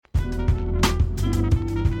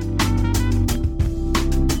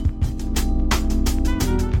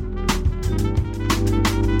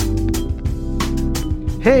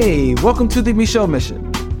Hey, welcome to the Michelle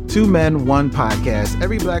Mission. 2 Men, 1 podcast.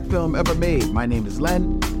 Every black film ever made. My name is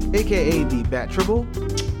Len, aka the Bat Tribble.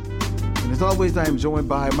 And as always, I am joined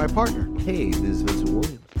by my partner. Hey, this is Vincent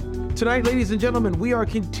Williams. Tonight, ladies and gentlemen, we are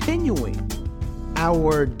continuing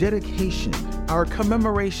our dedication, our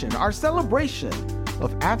commemoration, our celebration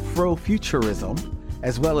of Afrofuturism,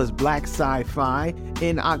 as well as black sci-fi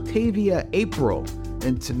in Octavia April.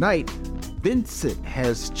 And tonight, Vincent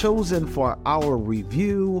has chosen for our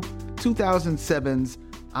review 2007's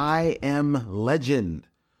I Am Legend,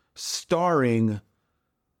 starring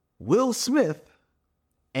Will Smith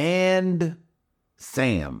and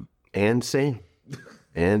Sam. And Sam.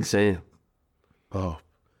 And Sam. Oh,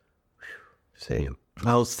 Sam.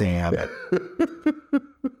 oh, Sam.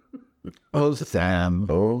 Oh, Sam.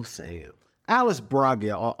 Oh, Sam. Alice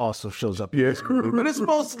Braga also shows up. Yes. But it's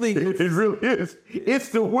mostly It really is. It's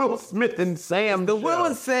the Will Smith and Sam. the Will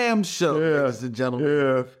and Sam show, ladies and gentlemen.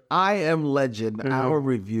 Yeah. I Am Legend, our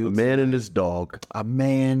review. A man and his dog. A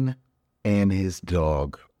man and his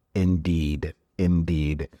dog. Indeed.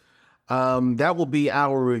 Indeed. That will be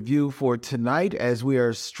our review for tonight as we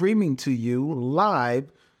are streaming to you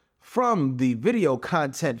live from the Video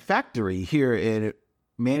Content Factory here in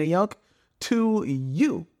Manayunk to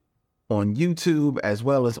you on YouTube as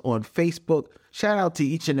well as on Facebook. Shout out to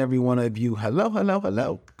each and every one of you. Hello, hello,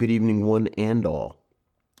 hello. Good evening, one and all.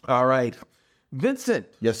 All right. Vincent,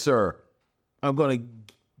 Yes, sir. I'm going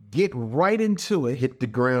to get right into it. Hit the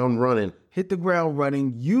ground running. Hit the ground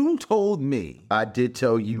running. You told me I did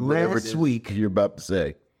tell you whatever last it is week. you're about to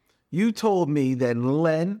say. You told me that,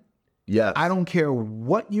 Len, Yes. I don't care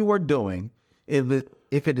what you are doing.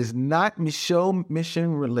 If it is not Michelle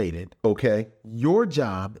Mission related, Okay. your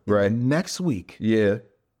job Right. next week Yeah.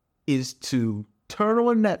 is to turn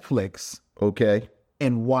on Netflix Okay.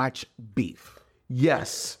 and watch Beef.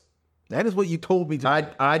 Yes. That is what you told me to.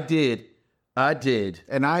 I did. I did.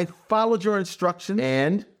 And I followed your instructions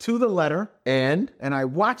And to the letter, and I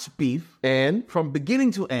watched Beef from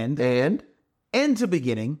beginning to end to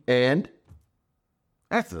beginning. and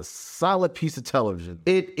That's a solid piece of television.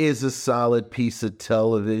 it is a solid piece of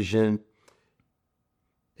television.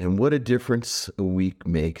 And what a difference a week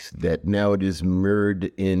makes that now it is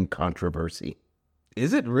mirrored in controversy.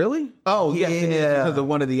 Is it really? Oh, yes, it is Yeah. because of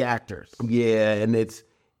one of the actors. Yeah, and it's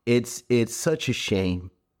such a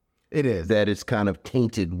shame It is. that it's kind of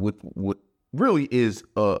tainted with what really is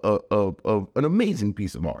an amazing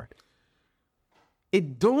piece of art.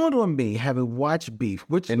 It dawned on me, having watched Beef,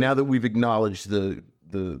 which And now that we've acknowledged the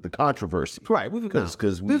controversy, right, because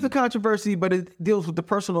there's a controversy, but it deals with the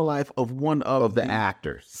personal life of one of the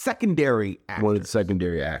actors, secondary actors, one of the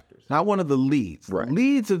secondary actors, not one of the leads. Right. The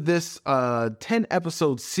leads of this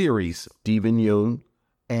 10-episode series, Steven Yeun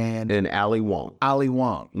and Ali Wong. Ali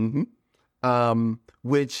Wong,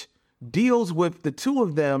 which deals with the two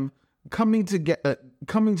of them coming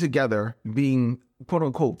together, being quote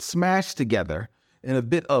unquote smashed together in a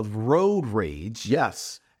bit of road rage.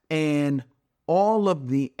 Yes. And all of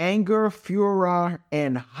the anger, furor,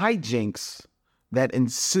 and hijinks that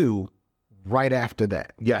ensue right after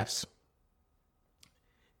that. Yes.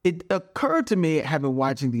 It occurred to me, having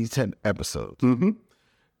watching these 10 episodes,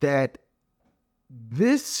 that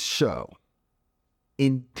this show,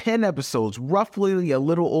 in 10 episodes, roughly a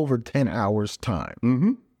little over 10 hours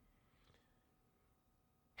time,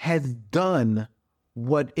 has done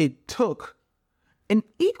what it took an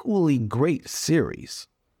equally great series,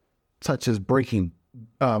 such as Breaking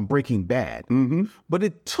Bad. But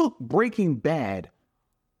it took Breaking Bad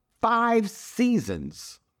 5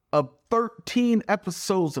 seasons of 13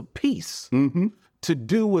 episodes apiece to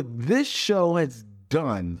do what this show has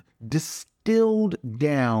done, distilled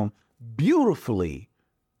down beautifully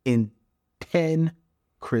in 10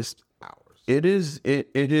 crisp hours. It is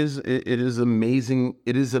amazing.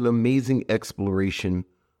 It is an amazing exploration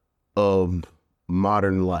of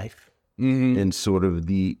modern life and sort of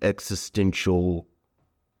the existential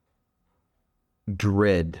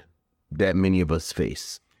dread that many of us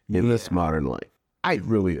face in this modern life. It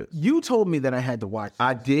really is. You told me that I had to watch it.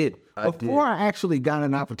 I did. Before I actually got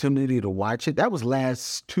an opportunity to watch it, that was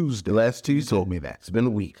last Tuesday. You told me that. It's been a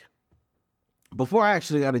week. Before I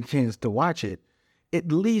actually got a chance to watch it,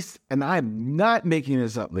 at least, and I'm not making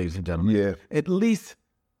this up, ladies and gentlemen, at least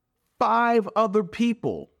 5 other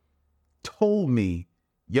people told me,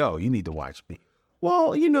 yo, you need to watch me.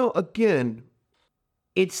 Well, again,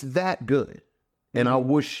 it's that good. And I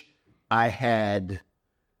wish I had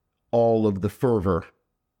all of the fervor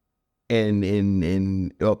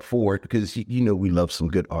and up for it, because we love some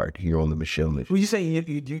good art here on the Michelle Mission. Well, you saying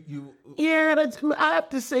you Yeah, I have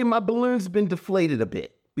to say my balloon's been deflated a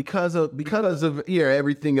bit. because of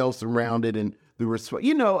everything else around it and the response.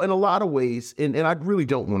 In a lot of ways, and I really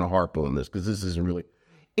don't want to harp on this because this isn't really.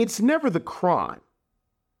 It's never the crime.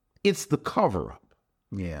 It's the cover-up.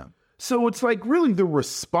 Yeah. So it's like really the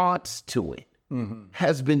response to it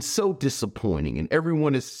has been so disappointing, and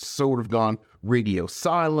everyone has sort of gone radio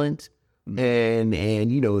silent, and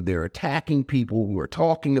they're attacking people who are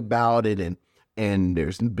talking about it, and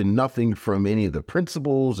there's been nothing from any of the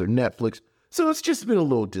principals or Netflix. So it's just been a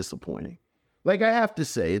little disappointing. Like I have to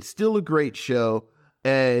say, it's still a great show,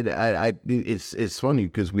 and it's funny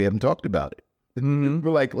because we haven't talked about it. We're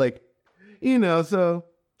like so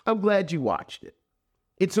I'm glad you watched it.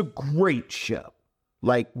 It's a great show.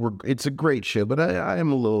 It's a great show, but I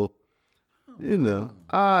am a little,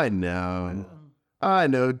 I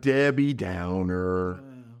know, Debbie Downer.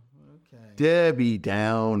 Okay. Debbie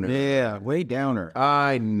Downer. Yeah, way downer.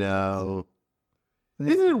 I know.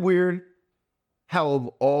 Isn't it weird how of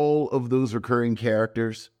all of those recurring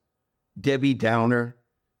characters, Debbie Downer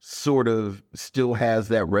sort of still has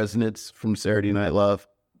that resonance from Saturday Night Live?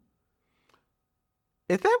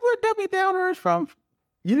 Is that where Debbie Downer is from?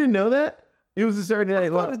 You didn't know that? It was a Saturday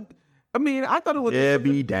Night Live. I thought it was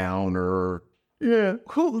Debbie Downer. Yeah.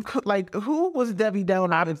 Who was Debbie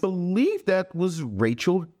Downer? I believe that was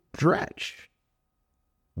Rachel Dratch.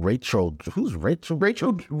 Who's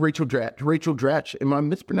Rachel? Rachel Dratch. Rachel Dratch. Am I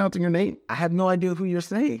mispronouncing her name? I have no idea who you're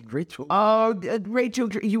saying. Rachel. Rachel.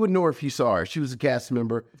 You would know her if you saw her. She was a cast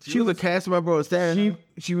member. She was a cast member of Saturday.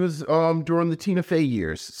 She was during the Tina Fey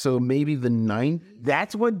years. So maybe the 90s.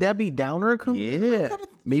 That's what Debbie Downer comes. Yeah.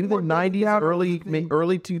 Maybe the 90s, early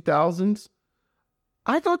 2000s.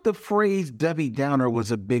 I thought the phrase Debbie Downer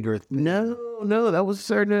was a bigger thing. No, that was a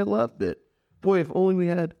Saturday Night Live bit. Boy, if only we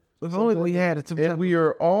had. And we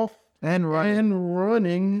are off and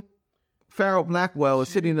running. Farrell Blackwell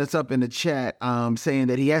is hitting us up in the chat, saying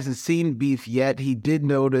that he hasn't seen Beef yet. He did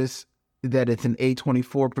notice that it's an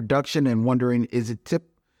A24 production and wondering, is it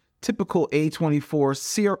typical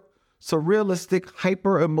A24 surrealistic,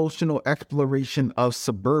 hyper-emotional exploration of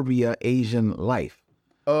suburbia Asian life?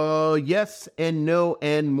 Yes and no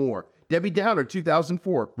and more. Debbie Downer,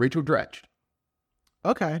 2004, Rachel Dratch.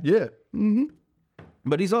 Okay. Yeah. Mm-hmm.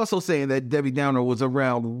 But he's also saying that Debbie Downer was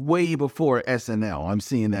around way before SNL. I'm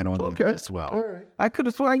seeing that on there as well. All right. I could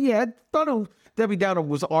have sworn, I thought Debbie Downer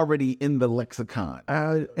was already in the lexicon.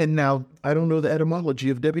 And now, I don't know the etymology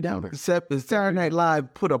of Debbie Downer. Except Saturday Night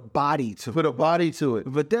Live put a body to it.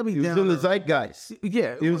 But Debbie Downer. It was in the zeitgeist.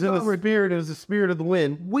 Yeah. It was in the spirit. It was the spirit of the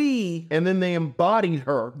wind. And then they embodied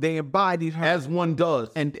her. As one does.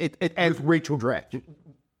 And it as Rachel Dratch.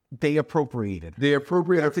 They appropriated.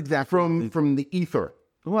 That's exactly from the ether.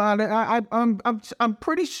 Well, I'm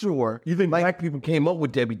pretty sure. You think black people came up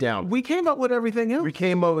with Debbie Downer? We came up with everything else. We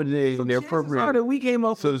came up with the appropriate. We came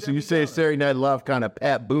up. So you say Saturday Night Live kind of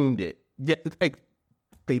Pat Booned it? Yeah,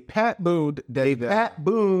 they Pat Booned. Pat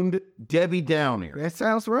Booned Debbie Downer. That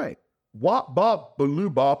sounds right. Wop bop baloo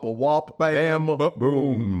bop a wop bam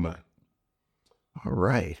boom. All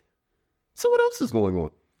right. So what else is going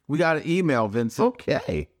on? We got an email, Vincent.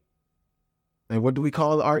 Okay. And what do we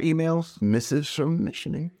call our emails? Missives from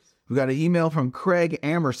missionaries. We got an email from Craig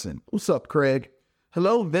Amerson. What's up, Craig?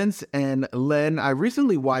 Hello, Vince and Len. I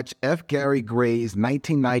recently watched F. Gary Gray's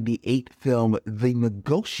 1998 film, The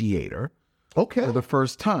Negotiator, for the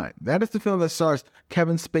first time. That is the film that stars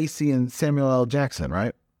Kevin Spacey and Samuel L. Jackson,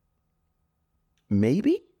 right?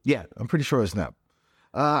 Maybe? Yeah, I'm pretty sure it's not.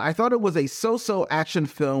 I thought it was a so-so action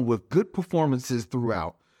film with good performances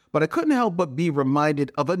throughout, but I couldn't help but be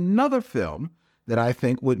reminded of another film that I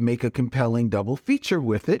think would make a compelling double feature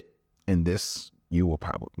with it. And this, you will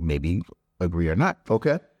probably maybe agree or not.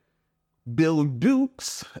 Okay. Bill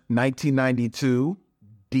Duke's 1992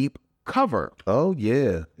 Deep Cover. Oh,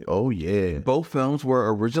 yeah. Both films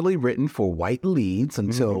were originally written for white leads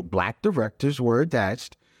until black directors were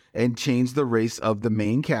attached and changed the race of the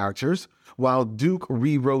main characters. While Duke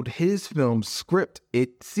rewrote his film script,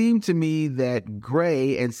 it seemed to me that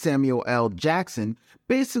Gray and Samuel L. Jackson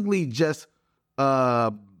basically just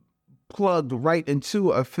plugged right into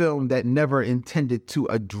a film that never intended to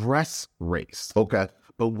address race. Okay.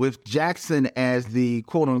 But with Jackson as the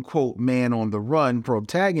quote-unquote man on the run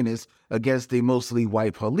protagonist against a mostly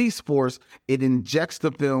white police force, it injects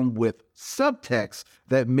the film with subtext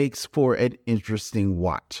that makes for an interesting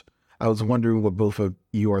watch. I was wondering what both of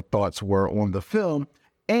your thoughts were on the film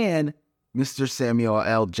and Mr. Samuel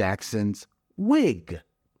L. Jackson's wig.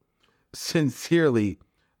 Sincerely,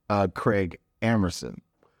 Craig Amerson.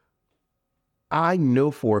 I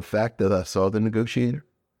know for a fact that I saw The Negotiator.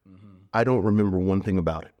 I don't remember one thing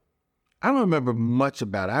about it. I don't remember much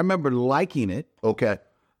about it. I remember liking it. Okay.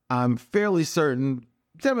 I'm fairly certain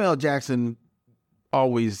Samuel L. Jackson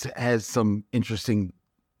always has some interesting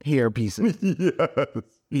hair pieces. Yes.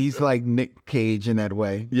 He's like Nick Cage in that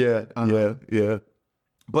way. Yeah. Yeah.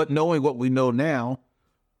 But knowing what we know now,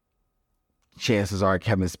 chances are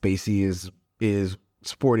Kevin Spacey is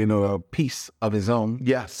sporting a piece of his own.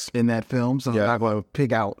 Yes. In that film, so I'm not going to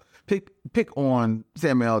pick on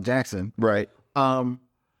Samuel L. Jackson. Right.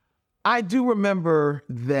 I do remember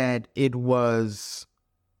that it was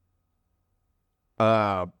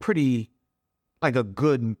pretty like a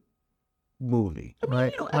good movie,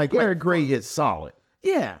 right? Like Eric Gray is solid.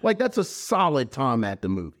 Yeah, Like that's a solid time at the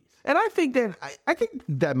movies. and I think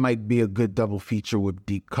that might be a good double feature with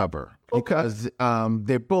Deep Cover because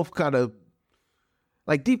they're both kind of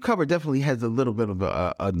like Deep Cover definitely has a little bit of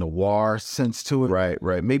a noir sense to it.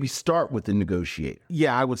 Right. Maybe start with The Negotiator.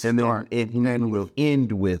 Yeah, I would start. And then we'll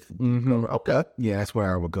end with Okay. Yeah, that's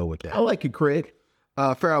where I would go with that. I like it, Craig.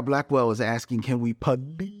 Farrell Blackwell is asking, can we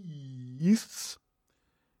please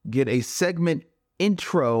get a segment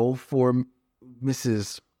intro for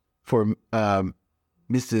Mrs. from the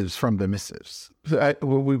Missives?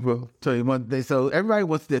 We will. So everybody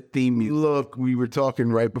wants their theme music. Look, we were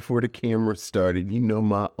talking right before the camera started. You know,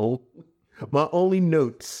 my only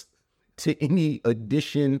notes to any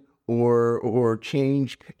addition or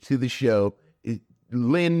change to the show is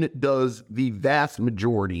Lynn does the vast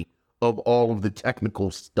majority of all of the technical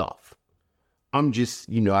stuff. I'm just,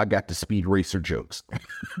 I got the Speed Racer jokes.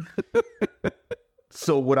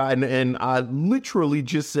 So I literally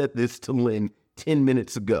just said this to Lynn 10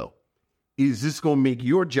 minutes ago. Is this going to make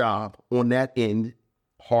your job on that end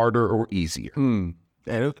harder or easier? And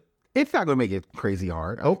it's not going to make it crazy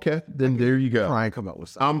hard. Okay, then there you go. Try and come up with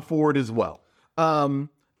something. I'm for it as well.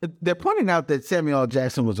 They're pointing out that Samuel L.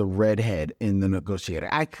 Jackson was a redhead in The Negotiator.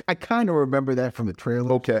 I kind of remember that from the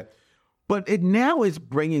trailer. Okay. But it now is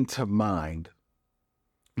bringing to mind,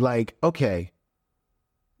 like, okay,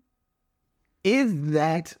 is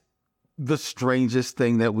that the strangest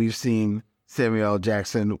thing that we've seen Samuel L.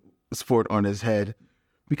 Jackson sport on his head?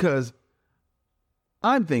 Because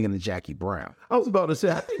I'm thinking of Jackie Brown. I was about to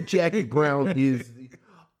say, I think Jackie Brown is,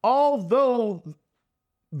 although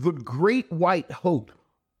the Great White Hope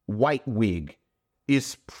white wig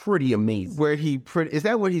is pretty amazing. Is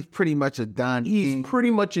that where he's pretty much a Don He's King?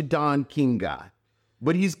 pretty much a Don King guy,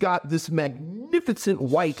 but he's got this magnificent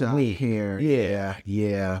white wig Hair.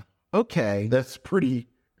 Yeah. Okay. That's pretty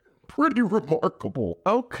remarkable.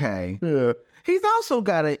 Okay. Yeah. He's also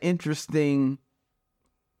got an interesting,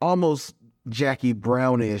 almost Jackie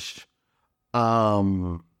Brownish,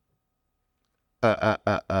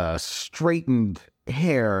 straightened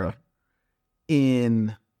hair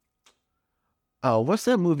in, what's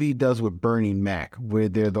that movie he does with Bernie Mac, where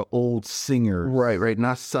they're the old singers? Right.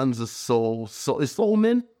 Not Sons of Soul. Is Soul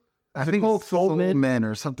Men? I think it's Soul Men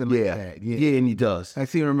or something like that. Yeah, and he does. I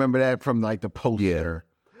seem to remember that from like the poster.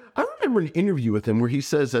 I remember an interview with him where he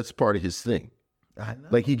says that's part of his thing. I know.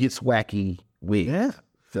 Like he gets wacky wigs. Yeah.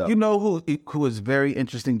 So. You know who is very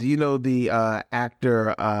interesting? Do you know the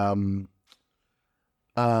actor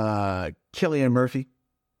Cillian Murphy?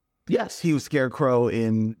 Yes. He was Scarecrow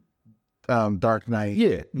in Dark Knight.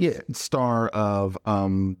 Yeah. Star of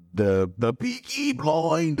the Peaky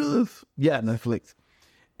Blinders. Yeah. Netflix.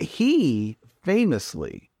 He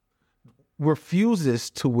famously refuses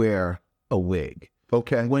to wear a wig.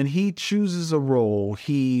 Okay. When he chooses a role,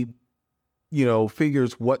 he,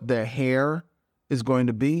 figures what the hair is going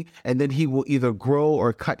to be, and then he will either grow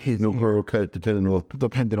or cut his hair. Or cut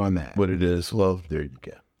depending on that. What it is. Well, there you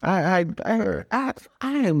go. I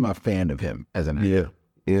am a fan of him as an actor.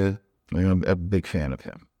 Yeah. I'm a big fan of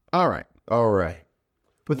him. All right.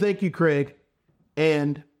 But thank you, Craig.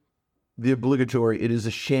 And the obligatory, it is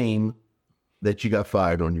a shame that you got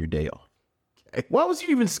fired on your day off. Okay. Why was you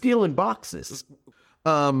even stealing boxes?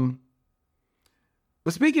 But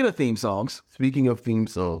speaking of theme songs,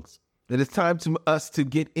 it is time for us to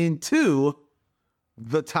get into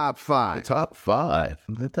the top five. The top five.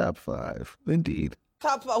 The top five, indeed.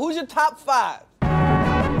 Top five. Who's your top five?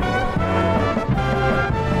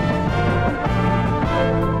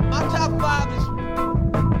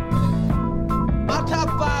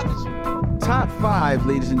 Top five,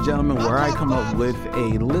 ladies and gentlemen, where I come up with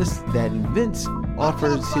a list that Vince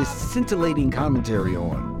offers his scintillating commentary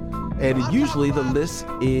on. And usually the list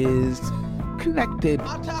is connected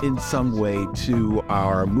in some way to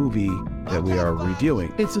our movie that we are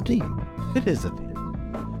reviewing. It's a theme. It is a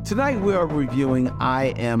theme. Tonight we are reviewing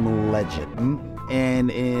I Am Legend.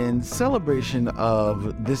 And in celebration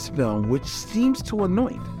of this film, which seems to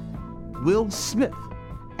anoint Will Smith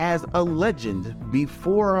as a legend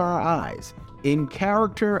before our eyes, in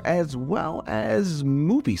character as well as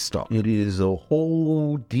movie star. It is a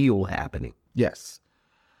whole deal happening. Yes.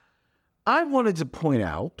 I wanted to point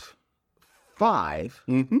out 5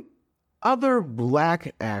 other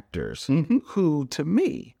Black actors who, to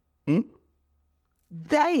me,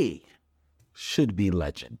 they should be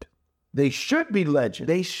legend. They should be legend.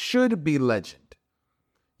 They should be legend.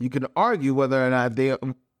 You can argue whether or not they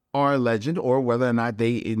are legend or whether or not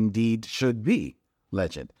they indeed should be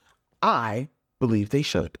legend. I believe they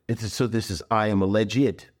should. So this is I am a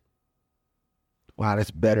legend. Wow,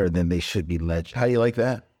 that's better than they should be legend. How you like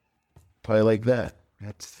that? How you like that?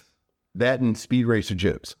 That's That and Speed Racer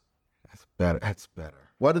jokes. better. That's better.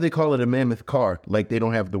 Why do they call it a mammoth car? Like they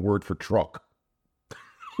don't have the word for truck.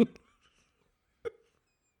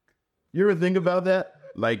 You ever think about that?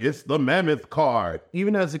 Like, it's the mammoth car.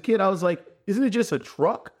 Even as a kid, I was like, isn't it just a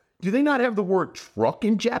truck? Do they not have the word truck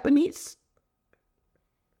in Japanese?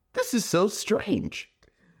 This is so strange.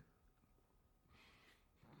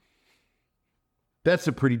 That's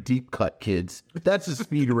a pretty deep cut, kids. That's a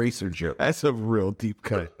Speed Racer joke. That's a real deep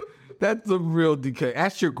cut. That's a real deep cut.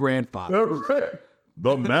 Ask your grandfather.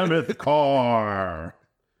 The mammoth car.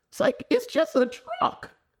 It's like, it's just a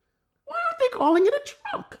truck. Why aren't they calling it a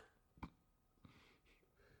truck?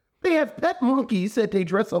 They have pet monkeys that they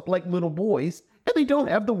dress up like little boys, and they don't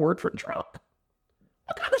have the word for truck.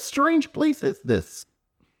 What kind of strange place is this?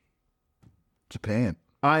 Japan.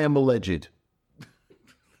 I am a legend.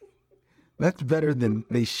 That's better than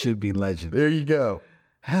they should be legend. There you go.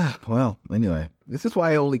 Well, anyway, this is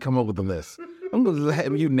why I only come up with a list. I'm going to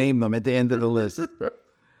have you name them at the end of the list.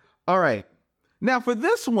 All right. Now, for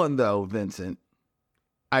this one, though, Vincent,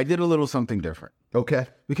 I did a little something different. Okay.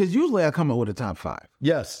 Because usually I come up with a top 5.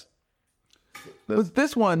 Yes. But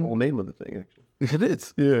this one, Whole name of the thing, actually. it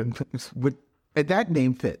is. Yeah. And that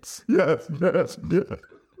name fits. Yes.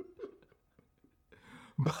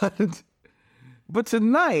 But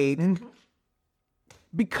tonight,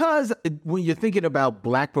 because when you're thinking about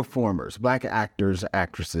Black performers, Black actors,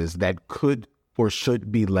 actresses that could or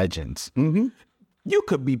should be legends, you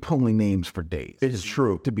could be pulling names for days. It is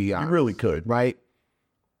true. To be honest. You really could. Right?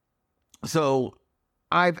 So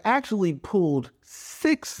I've actually pulled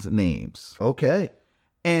 6 names. Okay.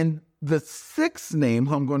 And the 6th name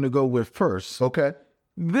I'm going to go with first. Okay.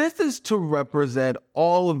 This is to represent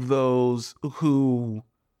all of those who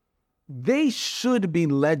they should be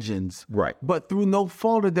legends. Right. But through no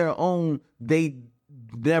fault of their own, they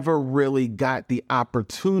never really got the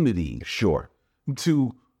opportunity Sure.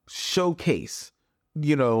 to showcase,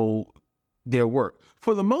 their work.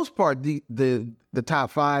 For the most part, the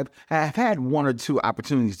top 5 have had 1 or 2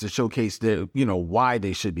 opportunities to showcase their, why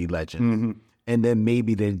they should be legends. And then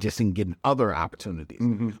maybe they just didn't get other opportunities.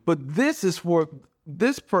 But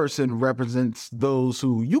this person represents those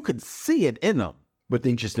who you could see it in them. But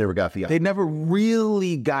they just never got the They never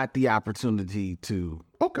really got the opportunity to.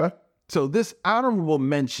 Okay. So this honorable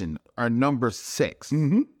mention, our number 6,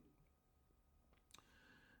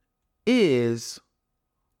 is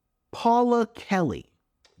Paula Kelly.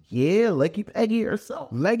 Yeah, Leggy Peggy herself.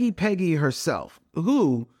 Leggy Peggy herself,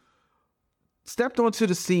 who stepped onto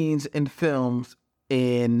the scenes in films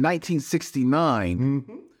in 1969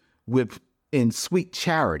 in Sweet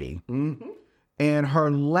Charity. And her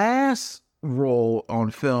last role on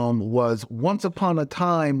film was Once Upon a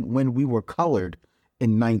Time When We Were Colored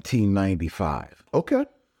in 1995. Okay.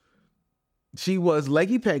 She was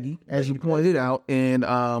Leggy Peggy, as you pointed out, in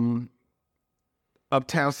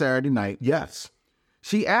Uptown Saturday Night. Yes.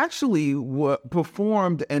 She actually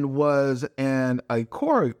performed and was a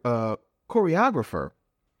choreographer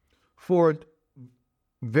for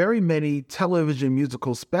very many television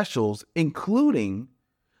musical specials, including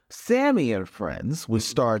Sammy and Friends, which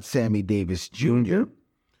starred Sammy Davis Jr.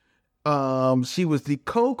 She was the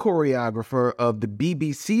co-choreographer of the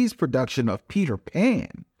BBC's production of Peter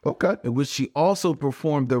Pan, Okay. in which she also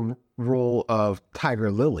performed the role of Tiger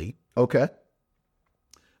Lily. Okay.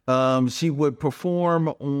 She would perform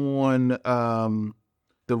on the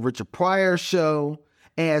Richard Pryor Show,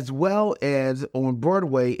 as well as on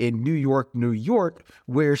Broadway in New York, New York,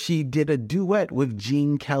 where she did a duet with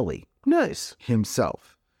Gene Kelly. Nice.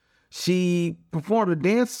 Himself. She performed a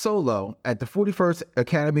dance solo at the 41st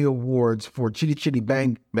Academy Awards for Chitty Chitty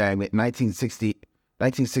Bang Bang in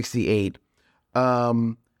 1968.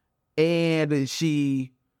 And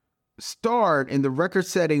she starred in the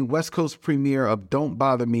record-setting West Coast premiere of Don't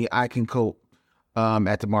Bother Me, I Can Cope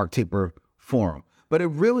at the Mark Taper Forum. But it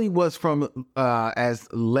really was from as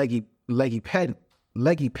Leggy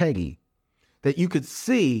Peggy that you could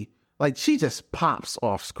see, like, she just pops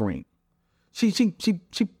off screen. She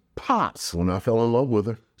pops. When I fell in love with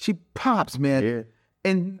her. She pops, man. Yeah.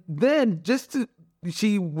 And then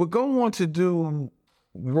she would go on to do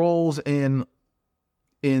roles in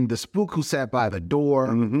The Spook Who Sat by the Door.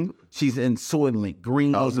 Mm-hmm. She's in Soylent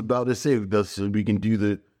Green. I was about to say, we can do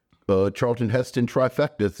the Charlton Heston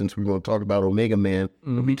trifecta since we're going to talk about Omega Man.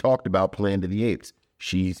 We talked about Planet of the Apes.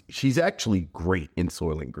 She's actually great in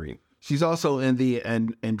Soylent Green. She's also in the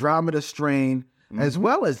Andromeda Strain, as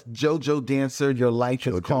well as JoJo Dancer, Your Life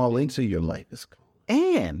is Calling. So Your Life is Calling.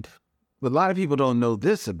 And a lot of people don't know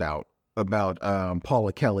this about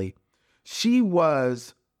Paula Kelly. She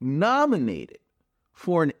was nominated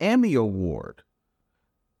for an Emmy Award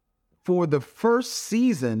for the first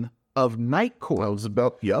season of Night Court. I was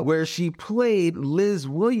about, where she played Liz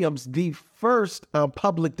Williams, the first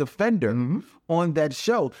public defender on that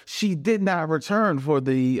show. She did not return for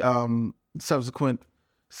the subsequent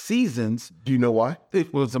seasons. Do you know why?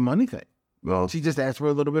 It was a money thing. Well, She just asked for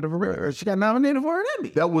a little bit of a. She got nominated for an Emmy.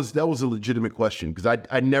 that was a legitimate question because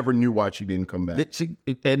I never knew why she didn't come back.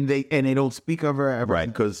 And they don't speak of her ever. Right,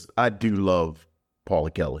 because I do love Paula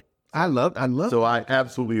Kelly. I love. So I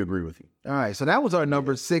absolutely agree with you. All right, so that was our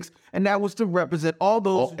number 6, and that was to represent all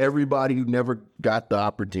those Everybody who never got the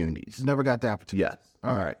opportunities. who never got the opportunity. Yes.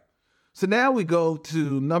 All right. So now we go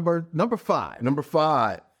to number 5, Number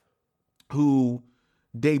 5. who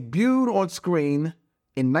debuted on screen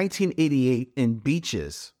in 1988 in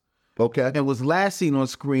Beaches Okay. and was last seen on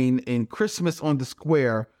screen in Christmas on the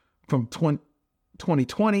Square from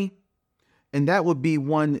 2020, and that would be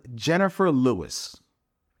one Jennifer Lewis.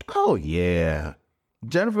 Oh, yeah.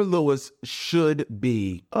 Jennifer Lewis should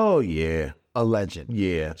be Oh, yeah. a legend.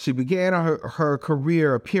 Yeah. She began her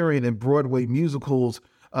career appearing in Broadway musicals,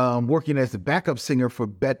 working as the backup singer for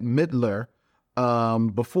Bette Midler,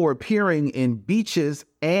 before appearing in Beaches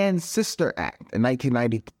and Sister Act in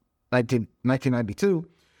 1992.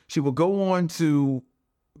 She will go on to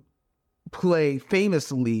play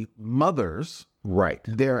famously mothers Right.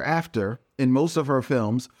 thereafter in most of her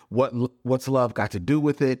films. What's Love Got to Do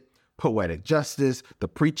with It? Poetic Justice, The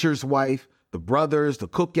Preacher's Wife, The Brothers, The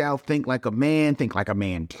Cookout, Think Like a Man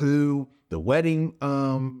 2, The Wedding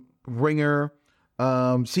Ringer.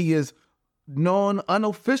 She is known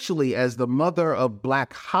unofficially as the mother of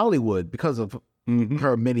Black Hollywood because of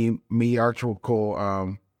her many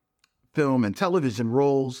theatrical film and television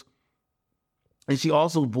roles. And she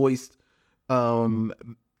also voiced Madame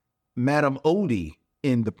Odie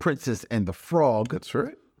in The Princess and the Frog. That's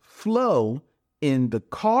right. Flo in the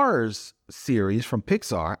Cars series from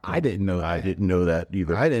Pixar. I didn't know that. I didn't know that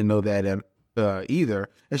either. I didn't know that either.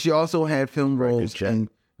 And she also had film roles in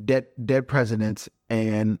Dead Presidents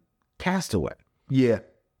and Castaway. Yeah.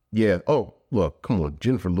 Yeah. Oh, look, come on.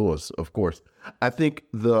 Jennifer Lewis, of course. I think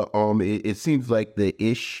it seems like the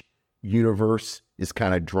Ish universe is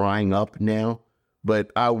kind of drying up now, but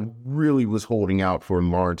I really was holding out for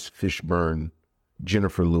Lawrence Fishburne,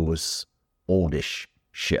 Jennifer Lewis, oldish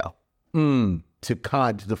show.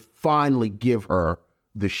 To finally give her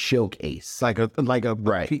the showcase. Like a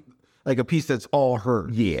piece that's all her.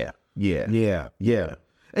 Yeah. Yeah.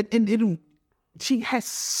 And she has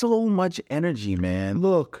so much energy, man.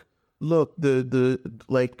 Look,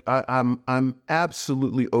 I'm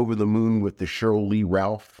absolutely over the moon with the Cheryl Lee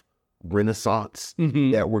Ralph renaissance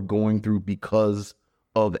that we're going through because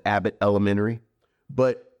of Abbott Elementary.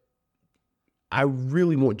 But I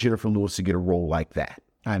really want Jennifer Lewis to get a role like that.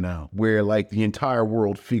 I know. Where like the entire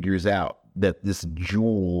world figures out that this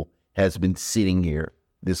jewel has been sitting here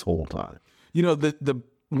this whole time. You know, the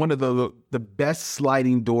one of the best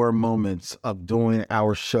sliding door moments of doing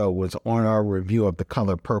our show was on our review of The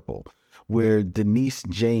Color Purple, where Denise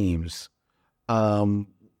James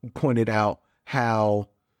pointed out how,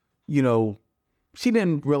 you know, she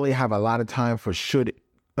didn't really have a lot of time for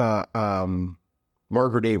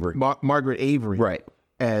Margaret Avery. Margaret Avery, Right.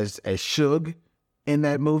 as Suge in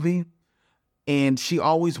that movie. And she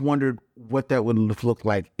always wondered what that would look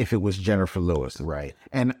like if it was Jennifer Lewis. Right.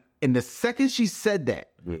 And the second she said that,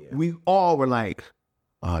 we all were like,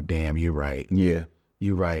 oh, damn, you're right. Yeah.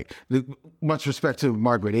 You're right. Much respect to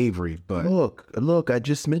Margaret Avery, but Look, I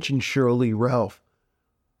just mentioned Cheryl Lee Ralph.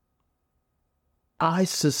 I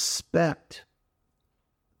suspect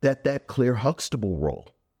that Claire Huxtable role,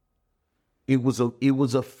 it was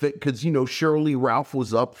a fit because, you know, Cheryl Lee Ralph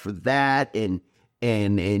was up for that and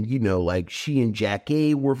you know, like she and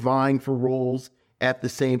Jackée were vying for roles at the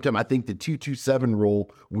same time. I think the 227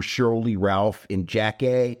 role was Cheryl Lee Ralph and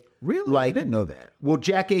Jackée. really, I didn't know that. Well,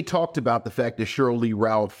 Jackée talked about the fact that Cheryl Lee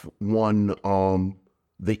Ralph won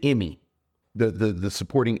the Emmy, the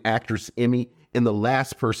supporting actress Emmy, and the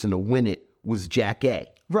last person to win it was Jackée.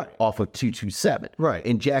 Right. off of 227. Right.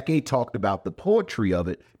 And Jack A talked about the poetry of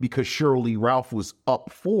it because Shirley Ralph was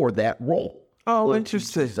up for that role. Oh, on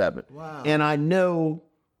interesting. 227. Wow. And I know,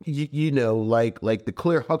 you know, like the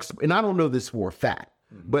Claire Huxtable, and I don't know this for a fact,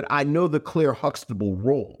 but I know the Claire Huxtable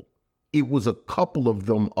role. It was a couple of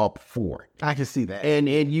them up for it. I can see that. And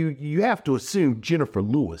you have to assume Jennifer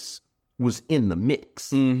Lewis was in the mix.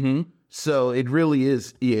 Mm-hmm. So it really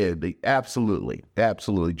is, absolutely.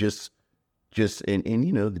 Just, and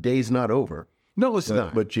you know, the day's not over. No, it's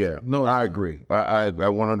not. But yeah, No, I agree. I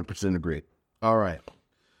 100% agree. All right.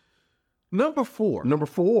 Number 4. Number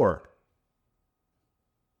 4,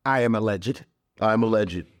 I am alleged. I'm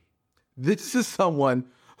alleged. This is someone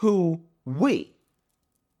who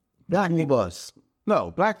Black us.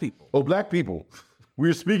 no, black people. Oh, black people.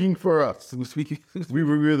 We're speaking for us. Who speaking. We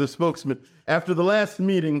were the spokesman. After the last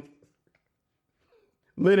meeting,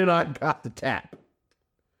 Lynn and I got the tap.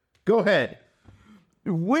 Go ahead.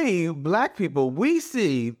 We, black people, we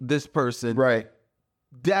see this person Right.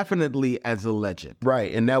 definitely as a legend.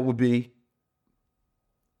 Right. And that would be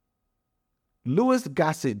Louis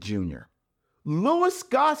Gossett Jr. Louis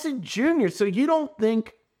Gossett Jr. So you don't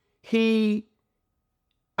think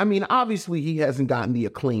I mean, obviously he hasn't gotten the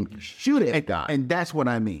acclaim he should have got. And that's what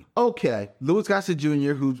I mean. Okay. Louis Gossett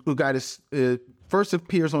Jr., who got his first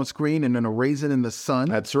appears on screen in A Raisin in the Sun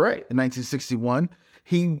That's right. in 1961.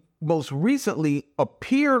 He most recently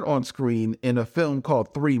appeared on screen in a film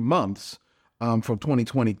called 3 Months from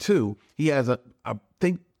 2022. He has, I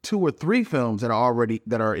think, 2 or 3 films that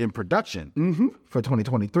are in production for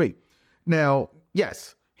 2023. Now,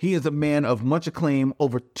 yes, he is a man of much acclaim,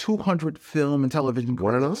 over 200 film and television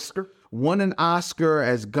Won an credits. Oscar? Won an Oscar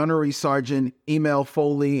as Gunnery Sergeant Emil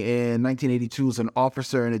Foley in 1982 as an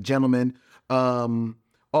officer and a gentleman.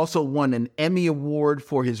 Also won an Emmy Award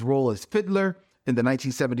for his role as Fiddler in the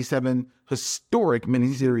 1977 historic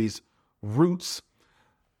miniseries Roots.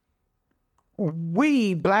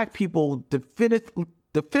 We, black people,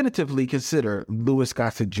 definitively consider Louis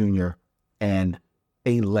Gossett Jr.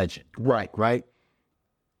 a legend. Right?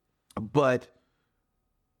 But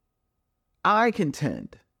I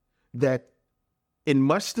contend that in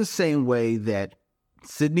much the same way that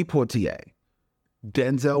Sidney Poitier,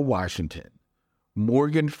 Denzel Washington,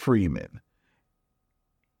 Morgan Freeman,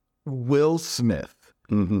 Will Smith,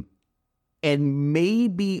 and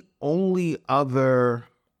maybe only other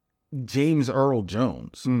James Earl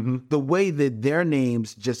Jones, the way that their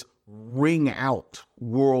names just ring out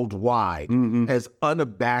worldwide as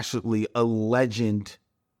unabashedly a legend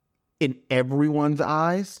in everyone's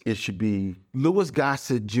eyes, It should be. Louis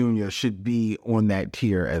Gossett Jr. should be on that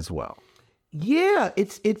tier as well. Yeah,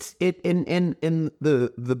 and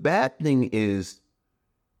the bad thing is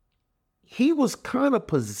he was kind of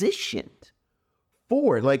positioned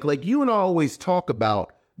for it. Like you and I always talk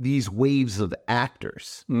about these waves of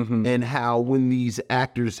actors and how when these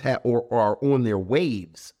actors or are on their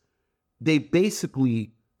waves, they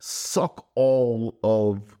basically suck all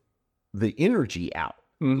of the energy out.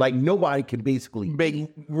 Like nobody can basically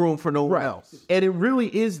Make room for no one else. And it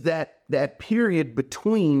really is that period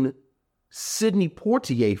between Sidney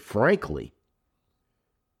Poitier, frankly.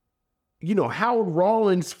 You know, Howard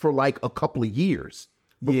Rollins for like a couple of years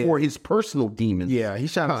before his personal demons. Yeah, he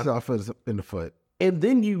shot himself in the foot. And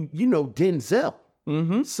then you know, Denzel.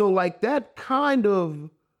 So like that kind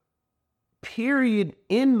of period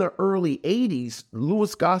in the early 80s,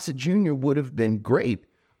 Louis Gossett Jr. would have been great.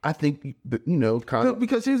 I think, you know, kind of,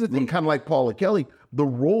 Because here's the thing. kind of like Paula Kelly, the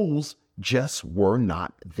roles just were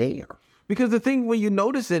not there. Because the thing when you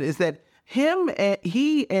notice it is that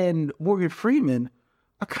he and Morgan Freeman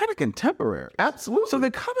are kind of contemporary. Absolutely. So they're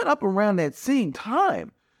coming up around that same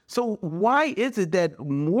time. So why is it that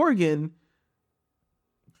Morgan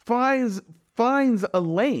finds a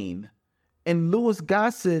lane and Louis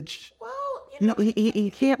Gossett, he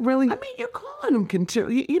can't really. I mean, you're calling him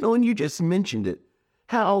contemporary, you know, and you just mentioned it.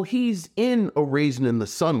 How he's in A Raisin in the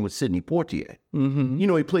Sun with Sidney Poitier. You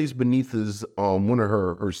know, he plays Beneatha's one of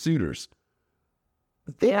her suitors.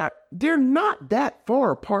 They're not that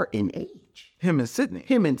far apart in age. Him and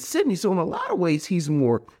Sidney. So in a lot of ways, he's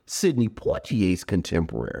more Sidney Poitier's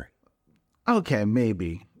contemporary. Okay,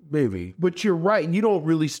 maybe. But you're right. You don't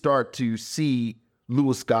really start to see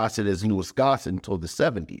Louis Gossett as Louis Gossett until the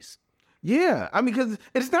 70s. Yeah, I mean, because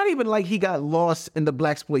it's not even like he got lost in the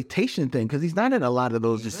blaxploitation thing, because he's not in a lot of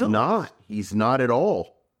those. He's not at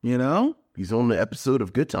all. You know? He's on the episode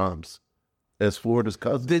of Good Times as Florida's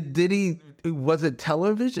cousin. Did he? Was it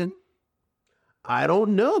television? I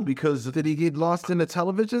don't know because Did he get lost in the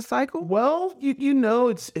television cycle? well, you know,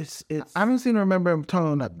 it's I haven't remember him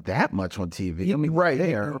turning up that much on TV. I mean, right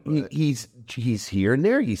there. he's here and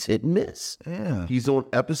there. He's hit and miss. Yeah. He's on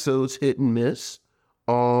episodes hit and miss.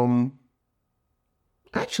 I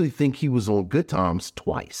actually think he was on Good Times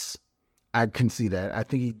twice. I can see that. I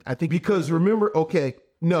think Because remember, okay,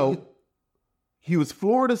 no, he was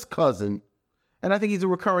Florida's cousin, and I think he's a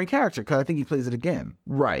recurring character because I think he plays it again.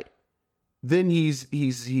 right? Then he's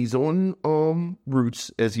on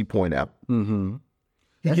Roots, as you point out. Mm-hmm.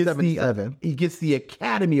 He That's gets 77. he gets the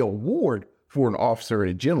Academy Award for an officer and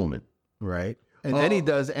a gentleman. Right. And then he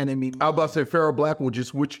does Enemy I was about to say Farrah Blackwell,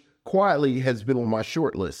 which quietly has been on my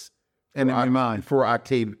short list. Enemy Mine. For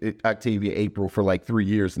Octavia April for like 3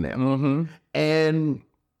 years now. Mm-hmm. And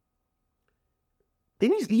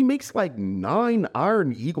then he makes like 9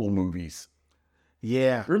 Iron Eagle movies.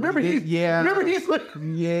 Yeah. Remember he's like,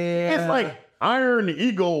 it's like Iron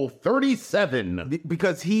Eagle 37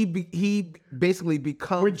 because he basically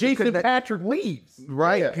becomes when Jason Patrick leaves.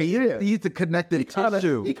 right. He's the connected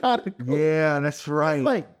tissue. He kind of Yeah, that's right.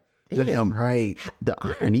 like, damn, right. the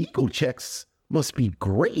Iron Eagle checks must be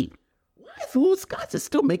great. Why is Louis Scott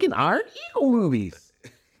still making Iron Eagle movies?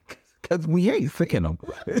 Because we ain't thinking them.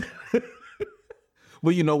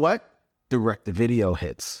 Well, you know what? Direct-to-video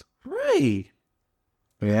hits. Right.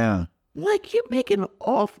 Yeah. Like you're making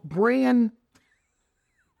off-brand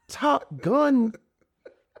Top Gun.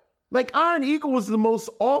 Like Iron Eagle was the most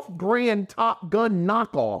off-brand Top Gun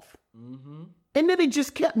knockoff. Mm-hmm. And then they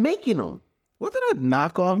just kept making them. Wasn't it a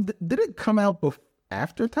knockoff? Did it come out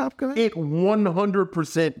after Top Gun? It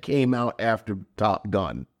 100% came out after Top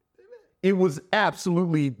Gun. It was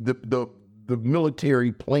absolutely the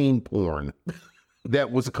military plane porn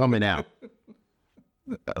that was coming out.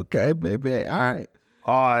 Okay, baby. All right.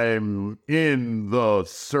 I'm in the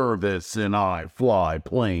service and I fly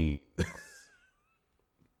planes.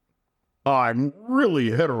 I'm really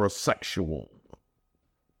heterosexual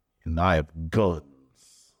and I have guns.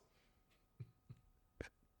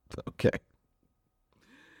 Okay.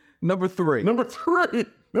 Number three. Number three.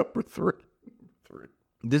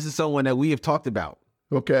 This is someone that we have talked about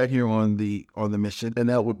Okay. here on the mission. And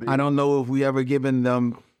that would be I don't know if we ever given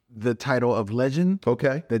them the title of legend,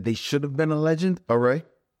 okay. that they should have been a legend. All right.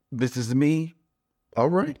 This is me. All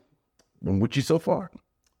right. I'm with you so far.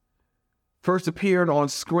 First appeared on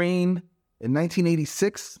screen in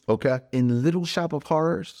 1986 Okay. in Little Shop of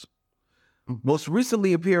Horrors. Most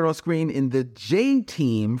recently appeared on screen in The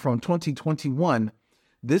J-Team from 2021.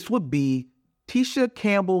 This would be Tisha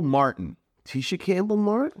Campbell Martin. Tisha Campbell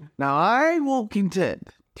Martin? Now, I will contend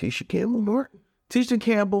Tisha Campbell Martin? Tisha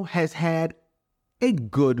Campbell has had a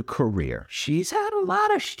good career. She's had a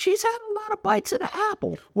lot of bites of the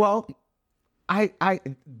apple. Well, I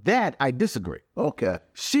disagree. Okay.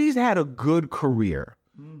 She's had a good career,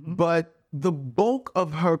 but the bulk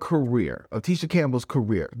of her career, of Tisha Campbell's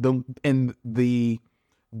career, the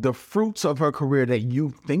fruits of her career that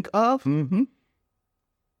you think of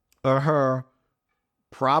are her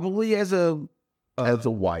probably as a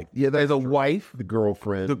wife. Yeah, as a wife, the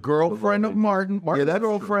girlfriend. the girlfriend of Martin's that's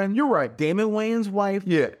girlfriend. You're right. Damon Wayans' wife,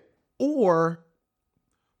 Yeah. or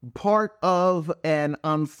part of an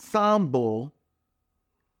ensemble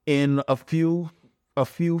in a few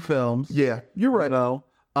films. Yeah. You're right. You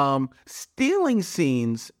know, stealing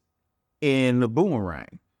scenes in The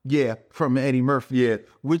Boomerang. Yeah. From Eddie Murphy. Yeah.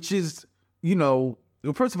 Which is, you know,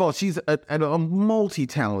 first of all, she's a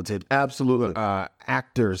multi-talented Absolutely.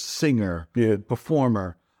 actor, singer, Yeah.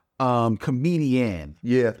 performer, comedian.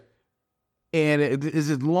 Yeah. And it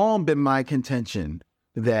has long been my contention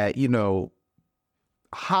that, you know,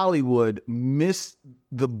 Hollywood missed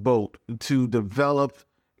the boat to develop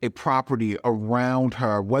a property around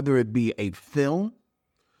her, whether it be a film,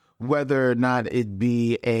 whether or not it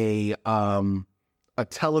be a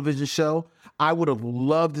television show. I would have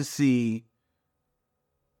loved to see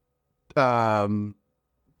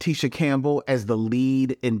Tisha Campbell as the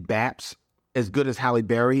lead in Baps, as good as Halle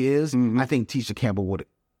Berry is. I think Tisha Campbell would have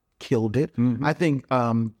killed it. I think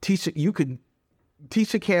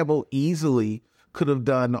Tisha Campbell easily could have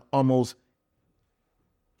done almost,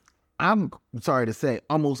 I'm sorry to say,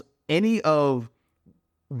 almost any of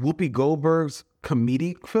Whoopi Goldberg's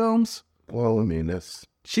comedic films. Well, I mean,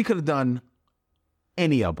 She could have done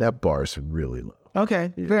any of them. that bar's really low.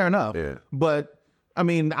 Okay, fair enough. Yeah. But I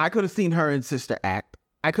mean, I could have seen her in Sister Act.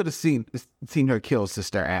 I could have seen her kill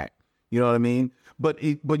Sister Act. You know what I mean? But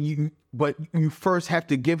you first have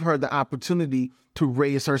to give her the opportunity to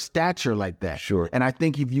raise her stature like that. Sure. And I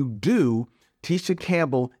think if you do, Tisha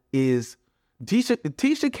Campbell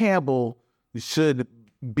should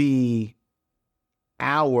be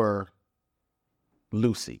our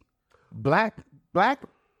Lucy. Black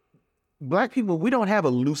people, we don't have a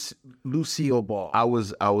Lucille Ball. I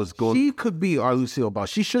was going. She could be our Lucille Ball.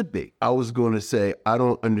 She should be. I was going to say I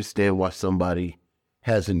don't understand why somebody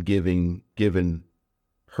hasn't given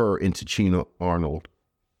her and Tichina Arnold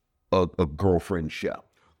a girlfriend show.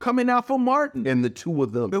 Coming out from Martin. And the two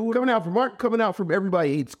of them coming out from Martin, coming out from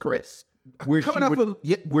Everybody Hates Chris, where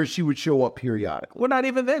she would show up periodically. We're not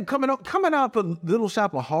even there. Coming out for Little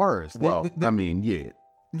Shop of Horrors. Well, I mean, yeah.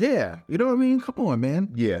 Yeah. You know what I mean? Come on,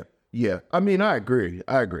 man. Yeah. I mean, I agree.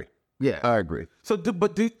 Yeah. I agree. So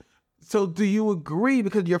do you agree?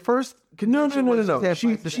 Because your first No.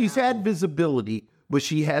 She's had visibility, but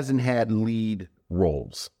she hasn't had lead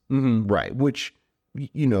roles. Mm-hmm. Right. Which,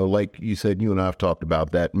 you know, like you said, you and I have talked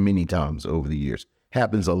about that many times over the years.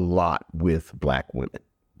 Happens a lot with black women,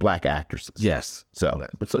 black actresses. Yes. So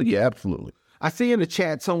yeah, absolutely. I see in the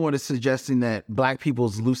chat someone is suggesting that black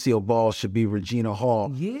people's Lucille Ball should be Regina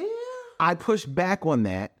Hall. Yeah. I push back on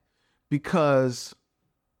that because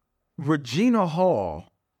Regina Hall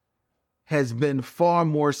has been far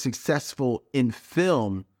more successful in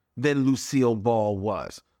film than Lucille Ball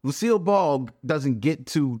was. Lucille Ball doesn't get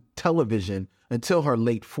to television until her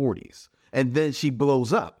late 40s. And then she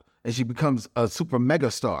blows up and she becomes a super mega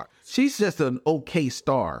star. She's just an okay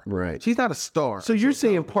star. Right. She's not a star. So you're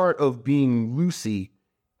saying part of being Lucy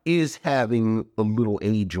is having a little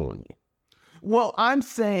age on you. Well, I'm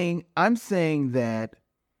saying that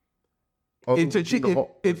if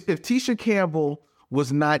Tisha Campbell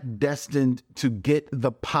was not destined to get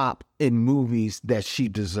the pop in movies that she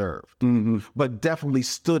deserved, but definitely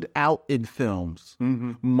stood out in films,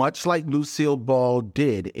 much like Lucille Ball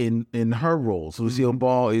did in her roles. Lucille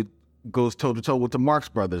Ball, it goes toe to toe with the Marx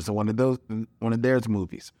Brothers in one of their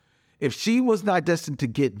movies. If she was not destined to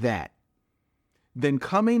get that, then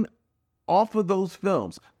coming off of those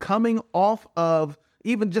films, coming off of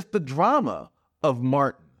even just the drama of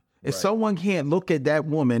Martin, if someone can't look at that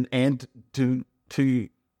woman and to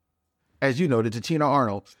as you know, to Tichina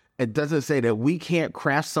Arnold, it doesn't say that we can't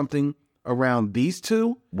craft something around these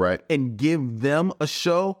two, right, and give them a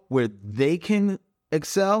show where they can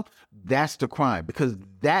excel. That's the crime, because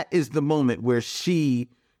that is the moment where she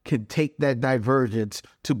can take that divergence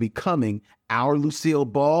to becoming our Lucille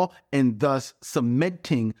Ball and thus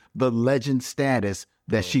cementing the legend status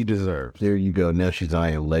that she deserves. There you go. Now she's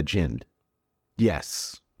a legend.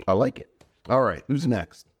 Yes. I like it. All right. Who's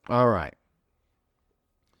next? All right.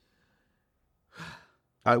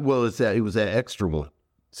 It was that extra one.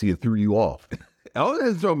 See, it threw you off. Oh,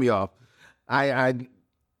 that threw me off. I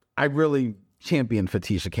really championed for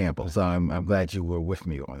Tisha Campbell, so I'm glad you were with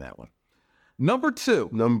me on that one. Number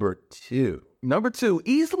two,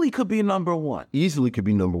 easily could be number one.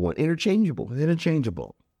 Interchangeable,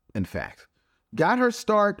 in fact. Got her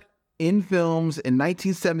start in films in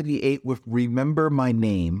 1978 with Remember My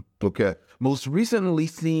Name. Okay. Most recently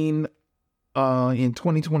seen in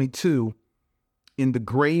 2022 in The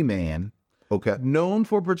Gray Man. Okay. Known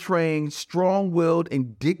for portraying strong-willed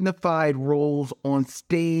and dignified roles on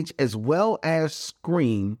stage as well as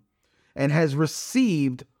screen, and has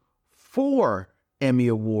received 4 Emmy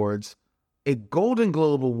Awards, a Golden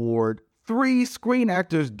Globe Award, 3 Screen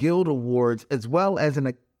Actors Guild Awards, as well as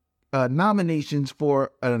nominations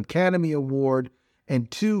for an Academy Award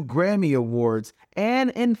and 2 Grammy Awards.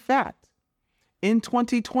 And in fact, in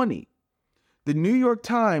 2020, the New York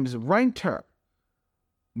Times ranked her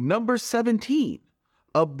number 17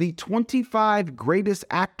 of the 25 greatest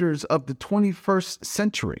actors of the 21st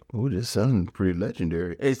century. Oh, this sounds pretty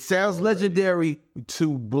legendary. It sounds legendary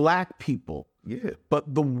to black people. Yeah.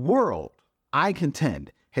 But the world, I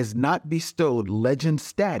contend, has not bestowed legend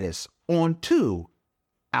status onto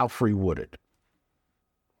Alfre Woodard.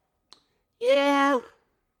 Yeah.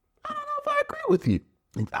 I don't know if I agree with you.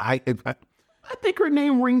 I think her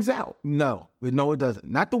name rings out. No, it doesn't.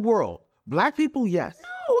 Not the world. Black people, yes. No,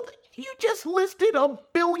 you just listed a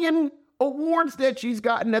billion awards that she's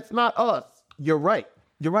gotten. That's not us. You're right.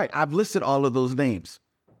 I've listed all of those names,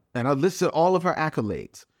 and I've listed all of her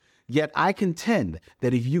accolades. Yet I contend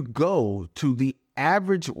that if you go to the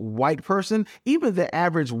average white person, even the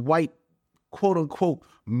average white, quote unquote,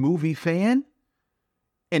 movie fan,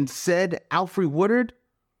 and said Alfre Woodard,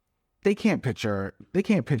 they can't picture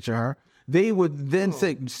her. They would then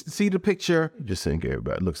say, see the picture. Just think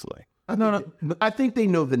everybody looks like. No. I think they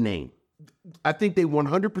know the name. I think they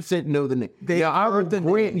 100% know the name. I will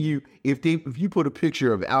grant you, if you put a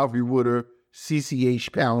picture of Alfre Woodard,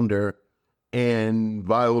 CCH Pounder, and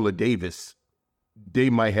Viola Davis, they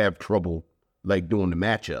might have trouble like doing the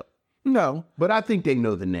matchup. No, but I think they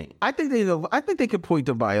know the name. I think they know. I think they could point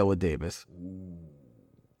to Viola Davis.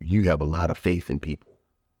 You have a lot of faith in people.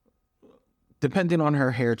 Depending on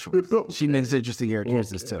her hair choice. She makes interesting hair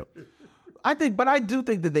choices too. I do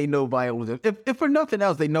think that they know Viola. If for nothing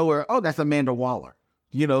else, they know her. Oh, that's Amanda Waller.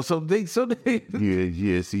 You know, so they.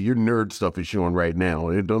 Yeah. See, your nerd stuff is showing right now.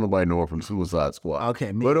 And don't nobody know her from Suicide Squad.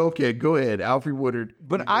 Okay, but okay, go ahead, Alfre Woodard.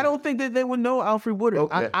 But I don't think that they would know Alfre Woodard.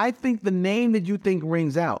 Okay. I think the name that you think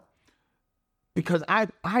rings out, because I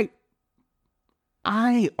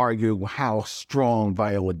argue how strong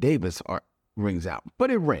Viola Davis rings out,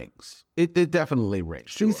 but it rings. It definitely rings.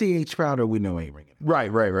 Sure. CCH Crowder, we know ain't ringing.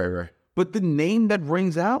 Right. But the name that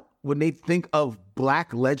rings out when they think of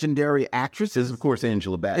Black legendary actresses, Is of course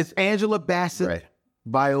Angela Bassett. it's Angela Bassett, Right.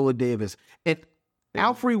 Viola Davis, and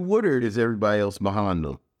Alfre Woodard. Is everybody else behind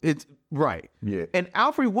them? It's right. Yeah. And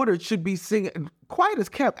Alfre Woodard should be singing, quiet as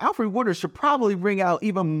kept. Alfre Woodard should probably ring out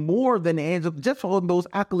even more than Angela, just on those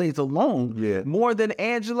accolades alone. Yeah. More than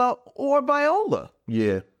Angela or Viola.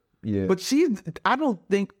 Yeah. But I don't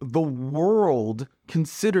think the world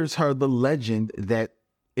considers her the legend that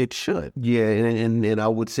it should. Yeah, and I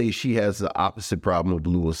would say she has the opposite problem of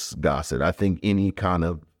Louis Gossett. I think any kind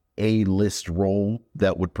of A-list role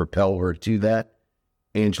that would propel her to that,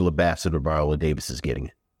 Angela Bassett or Viola Davis is getting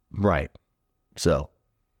it. Right. So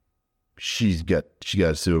she got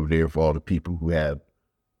to sit over there for all the people who have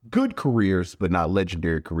good careers, but not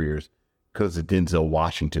legendary careers, because of Denzel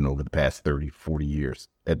Washington over the past 30, 40 years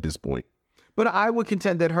at this point. But I would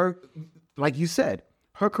contend that her, like you said,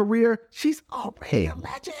 her career, she's already a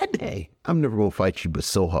legend. Hey, I'm never going to fight you, but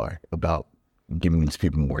so hard about giving these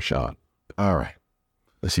people more shot. All right.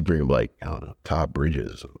 Let's see, bring him like, I don't know, Todd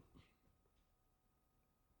Bridges.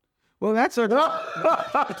 Well, that's her.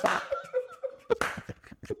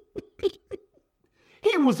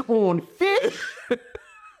 He was on Fish.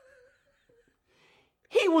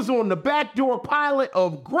 He was on the backdoor pilot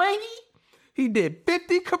of Grady. He did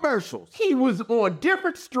 50 commercials. He was on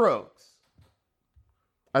Different Strokes.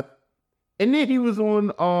 And then he was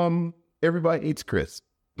on Everybody Hates Chris.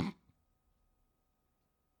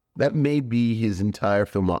 That may be his entire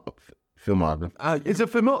filmography. Is it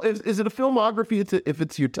a filmography if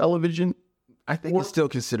it's your television? I think it's still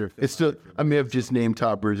considered. It's still. I may have just named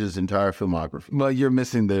Todd Bridges' entire filmography. Well, you're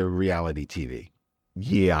missing the reality TV.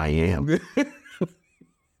 Yeah, I am.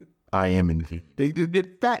 I am indeed.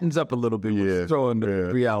 It fattens up a little bit with throwing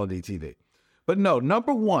the reality TV. But no,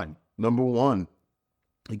 number one.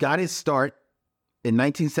 He got his start in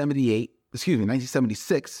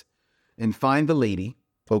 1976 in Find the Lady.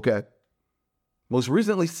 Okay. Most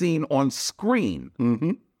recently seen on screen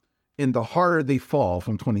in The Harder They Fall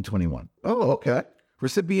from 2021. Oh, okay.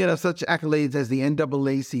 Recipient of such accolades as the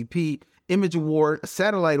NAACP Image Award,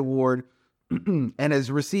 Satellite Award, and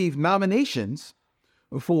has received nominations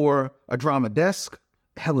for a Drama Desk,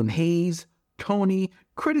 Helen Hayes, Tony,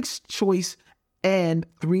 Critics' Choice, and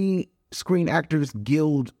 3 Screen Actors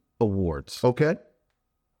Guild Awards. Okay.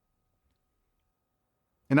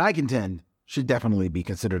 And I contend should definitely be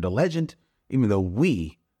considered a legend, even though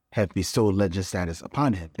we have bestowed legend status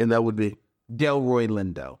upon him. And that would be Delroy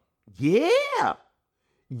Lindo. Yeah.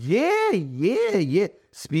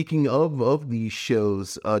 Speaking of these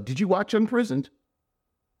shows, did you watch Unprisoned?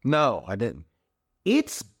 No, I didn't.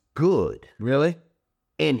 It's good. Really?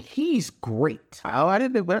 And he's great. Oh, I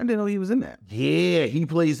didn't know he was in that. Yeah, he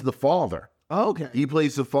plays the father. Oh, okay. He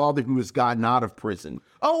plays the father who has gotten out of prison.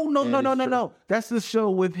 Oh, no. That's the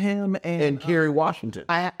show with him and Kerry Washington.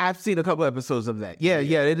 I've seen a couple episodes of that. Yeah,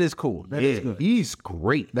 it is cool. That is good. He's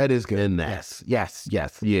great. That is good. In that. Yes.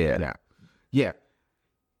 Yeah.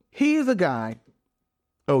 He's a guy.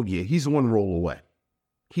 Oh, yeah. He's one roll away.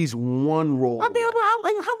 He's one roll I mean,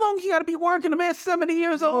 how long he got to be working? The man's 70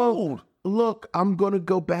 years old. Look, I'm going to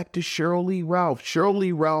go back to Cheryl Lee Ralph. Cheryl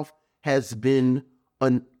Lee Ralph has been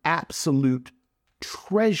an absolute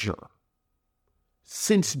treasure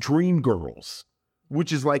since Dreamgirls,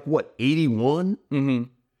 which is like, what, 81? Mm-hmm.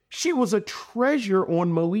 She was a treasure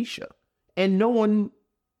on Moesha, and no one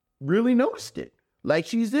really noticed it. Like,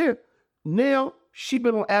 she's there. Now, she's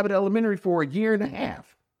been on Abbott Elementary for a year and a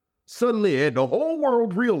half. Suddenly, the whole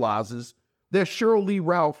world realizes that Cheryl Lee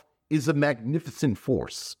Ralph is a magnificent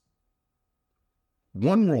force.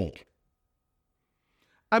 One role.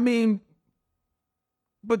 I mean,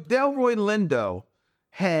 but Delroy Lindo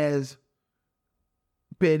has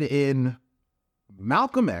been in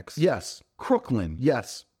Malcolm X. Yes. Crooklyn.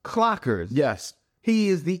 Yes. Clockers. Yes. He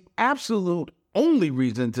is the absolute only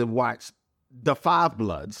reason to watch The Five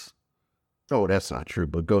Bloods. Oh, that's not true,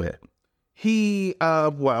 but go ahead. He,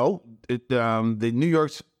 the New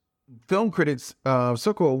York Film Critics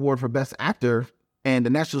Circle Award for Best Actor and the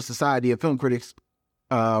National Society of Film Critics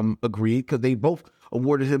agreed, because they both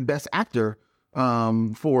awarded him Best Actor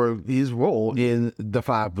for his role in The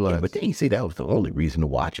Five Bloods. But they didn't say that was the only reason to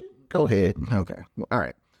watch it. Go ahead. Okay. All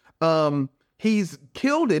right. He's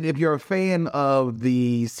killed it if you're a fan of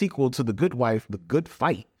the sequel to The Good Wife, The Good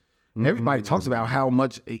Fight. Everybody talks about how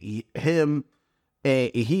much he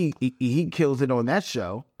kills it on that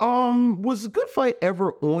show. Was The Good Fight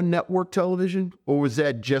ever on network television, or was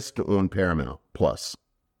that just on Paramount Plus?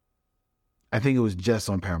 I think it was just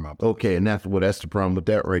on Paramount. Okay, and that's the problem with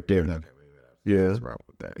that right there. Okay, Yeah. that's the problem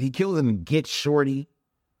with that. He kills it in Get Shorty.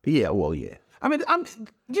 Yeah, well, yeah. I mean,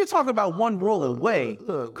 you're talking about one role away.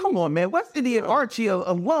 Come on, man. West Indian Archie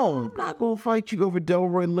alone. I'm not going to fight you over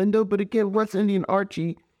Delroy Lindo, but again, West Indian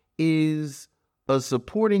Archie is a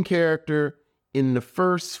supporting character in the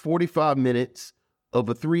first 45 minutes of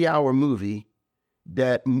a 3-hour movie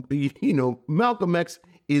that, Malcolm X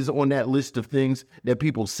is on that list of things that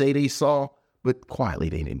people say they saw, but quietly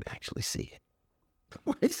they didn't actually see it.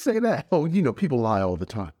 Why you say that? Oh, people lie all the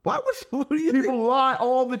time. What do you People lie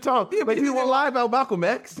all the time. Yeah, but people lie about Malcolm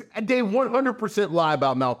X. They 100% lie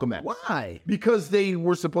about Malcolm X. Why? Because they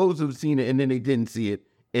were supposed to have seen it and then they didn't see it,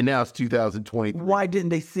 and now it's 2023. Why didn't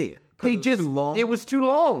they see it? It was too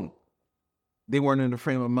long. They weren't in the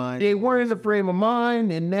frame of mind. They weren't in the frame of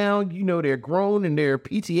mind, and now, they're grown and they're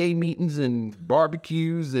PTA meetings and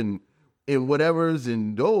barbecues and whatever's,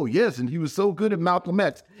 and oh, yes, and he was so good at Malcolm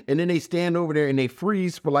X. And then they stand over there and they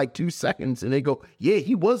freeze for like 2 seconds and they go, yeah,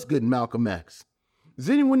 he was good in Malcolm X. Does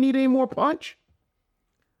anyone need any more punch?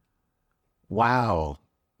 Wow.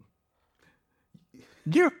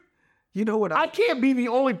 You know what? I can't be the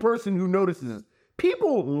only person who notices this.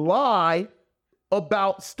 People lie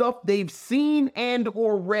about stuff they've seen and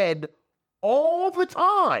or read all the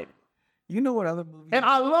time. You know what other movies? And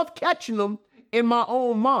I love catching them in my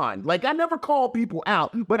own mind. Like, I never call people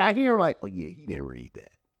out, but I hear like, oh yeah, he didn't read that.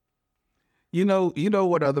 You know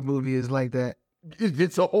what other movie is like that?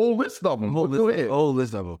 It's a whole list of them. Go ahead. Whole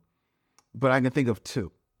list of them. But I can think of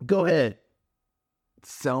two. Go ahead.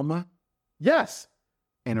 Selma Yes.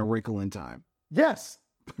 and A Wrinkle in Time. Yes.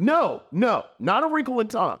 No, not A Wrinkle in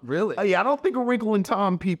Time. Really? Yeah, I don't think A Wrinkle in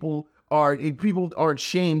Time people aren't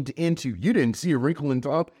shamed into. You didn't see A Wrinkle in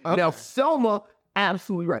Time. Okay. Now, Selma,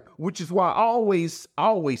 absolutely right. Which is why I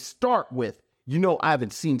always start with, I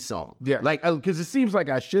haven't seen Selma. Yeah. Like, because it seems like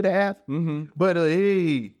I should have. Mm-hmm. But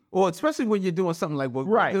hey. Well, especially when you're doing something like what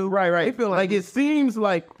we Right. do. I feel like it seems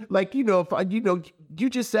like if you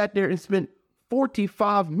just sat there and spent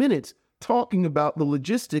 45 minutes talking about the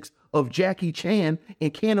logistics of Jackie Chan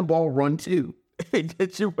and Cannonball Run 2.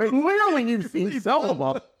 Clearly you've seen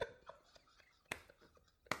Selma.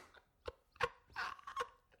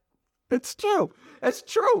 It's true. That's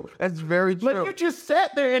true. That's very true. Like, you just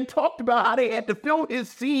sat there and talked about how they had to film his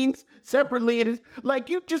scenes separately. And like,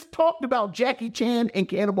 you just talked about Jackie Chan and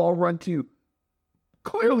Cannonball Run 2.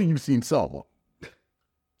 Clearly you've seen Selma.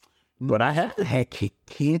 But I have. I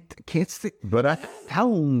can't say. But I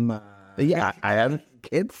Selma. Yeah, I haven't.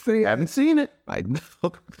 Can't say. Haven't seen it. I know.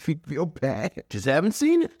 Feel bad. Just haven't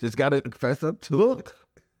seen it. Just gotta fess up to it.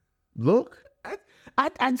 Look.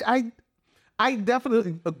 I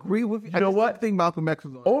definitely agree with you. You know what? I think Malcolm X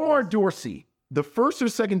was on. Omar Dorsey. The first or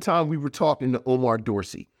second time we were talking to Omar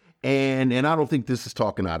Dorsey, and I don't think this is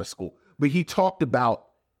talking out of school, but he talked about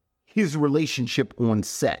his relationship on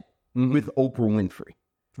set with Oprah Winfrey.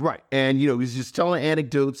 Right. And, he's just telling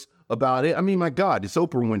anecdotes about it. I mean, my God, it's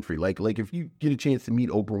Oprah Winfrey. Like if you get a chance to meet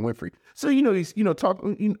Oprah Winfrey. So, he's,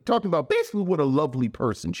 talking about basically what a lovely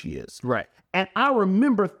person she is. Right. And I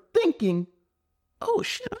remember thinking, oh,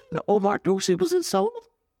 shit, I didn't know Omar Dorsey was in Selma.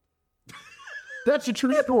 That's a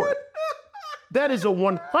true story. That is a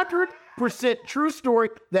 100% true story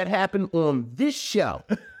that happened on this show.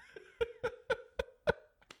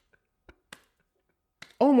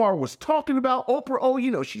 Omar was talking about Oprah.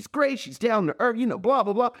 Oh, she's great. She's down to earth, blah,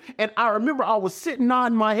 blah, blah. And I remember I was sitting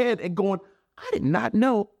nodding my head and going, I did not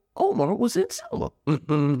know Omar was in Selma.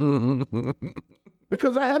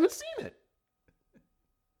 Because I haven't seen it.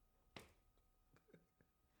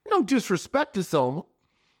 No disrespect to Selma.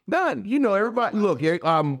 None. Everybody, look,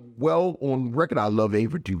 I'm well on record. I love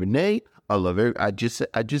Ava DuVernay. I love her. I just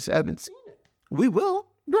haven't seen it. We will.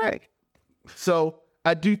 Right. So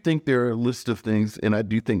I do think there are a list of things, and I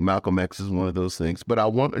do think Malcolm X is one of those things. But I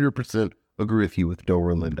 100% agree with you with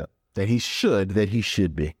Delroy Lindo. That he should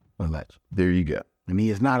be a legend. There you go. And he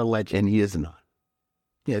is not a legend. And he is not.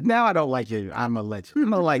 Yeah, now I don't like you. I'm a legend. I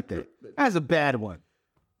don't like that. That's a bad one.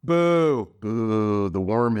 Boo. Boo. The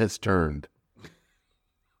worm has turned.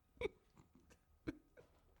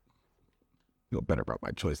 Feel better about my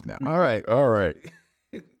choice now. All right.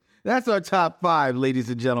 That's our top 5, ladies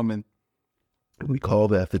and gentlemen. We call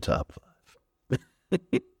that the top 5.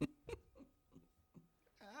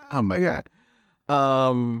 Oh my God.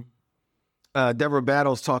 Deborah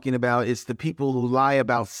Battle's talking about it's the people who lie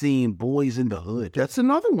about seeing Boys in the Hood. That's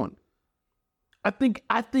another one. I think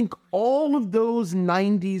all of those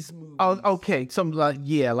 90s movies. Oh, okay. Some like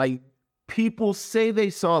People say they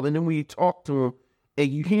saw it, and then when you talk to them and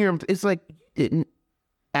you hear them, it's like you didn't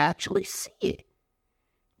actually see it.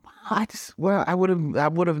 I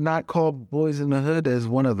would have not called Boys in the Hood as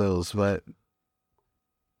one of those, but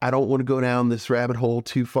I don't want to go down this rabbit hole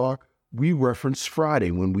too far. We referenced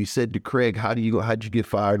Friday when we said to Craig, how'd you get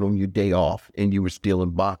fired on your day off and you were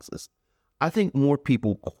stealing boxes? I think more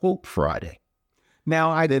people quote Friday. now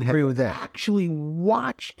I didn't agree with that. Actually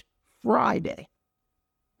watched Friday.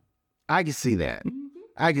 I can see that.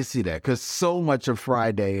 I can see that because so much of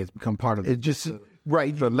Friday has become part of It just,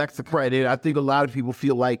 right, the lexicon Friday. I think a lot of people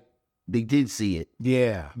feel like they did see it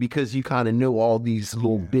Yeah. because you kind of know all these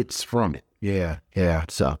little bits from it. Yeah. Yeah.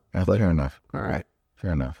 So, Fair enough. all right.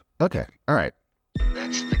 Fair enough. Okay. All right.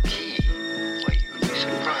 That's the key. Why you'd be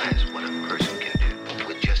surprised what a person can do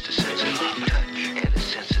with just a sense of touch and a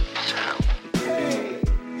sense of sound.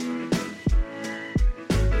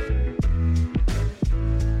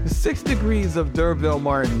 Six Degrees of D'Urville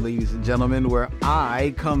Martin, ladies and gentlemen, where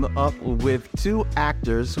I come up with two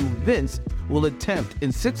actors who Vince will attempt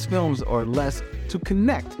in 6 films or less to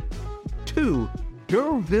connect to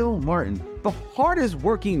D'Urville Martin, the hardest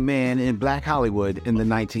working man in Black Hollywood in the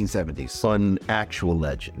 1970s. An actual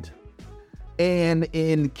legend. And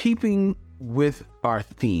in keeping with our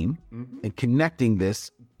theme and connecting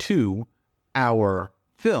this to our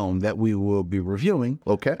film that we will be reviewing,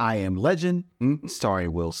 Okay. I Am Legend,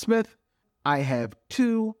 starring Will Smith, I have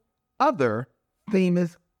 2 other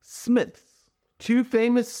famous Smiths. 2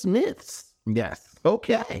 famous Smiths. Yes.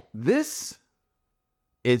 Okay. This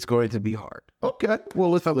is going to be hard. Okay.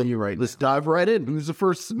 Well, let's dive right in. Who's the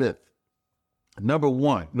first Smith? Number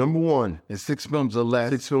 1, Number 1. in 6 films or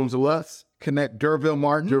less, 6 films or less. connect D'Urville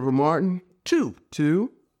Martin. D'Urville Martin.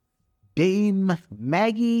 2, Dame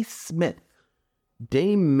Maggie Smith.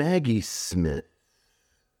 Dame Maggie Smith.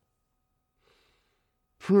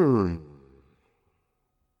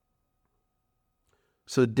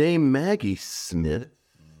 So Dame Maggie Smith.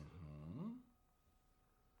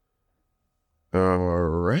 All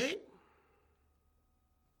right.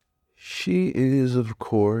 She is, of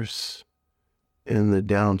course, in the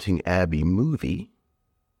Downton Abbey movie.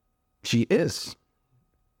 She is.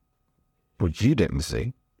 Which you didn't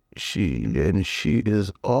see. She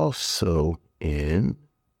is also in.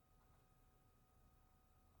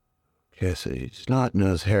 Yes, it's not in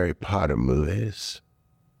those Harry Potter movies.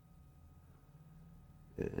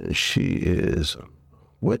 She is.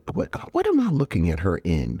 What am I looking at her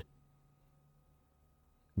in?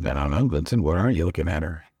 I don't know, Vincent. What aren't you looking at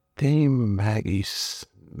her? Dame Maggie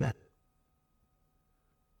Smith.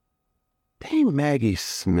 Dame Maggie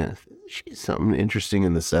Smith. She's something interesting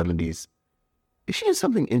in the 70s. Is she in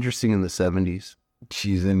something interesting in the 70s?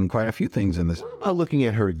 She's in quite a few things in this. What am I looking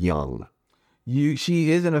at her young?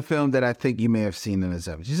 She is in a film that I think you may have seen in the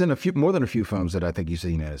 70s. She's in more than a few films that I think you've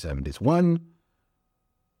seen in the 70s. One,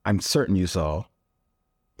 I'm certain you saw.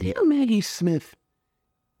 Dame Maggie Smith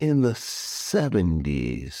in the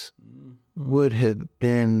 70s would have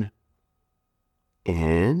been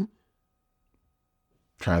in.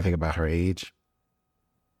 Trying to think about her age.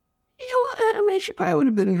 I mean, she probably would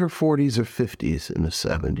have been in her 40s or 50s in the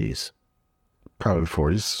 70s. Probably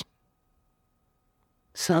 40s.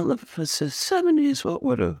 So if it's the 70s, what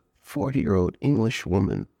would a 40-year-old English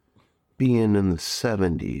woman be in the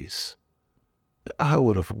 70s? I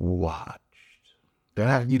would have watched.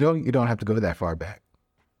 You don't have to go that far back.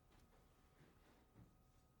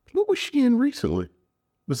 What was she in recently?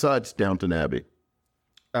 Besides Downton Abbey.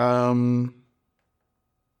 Her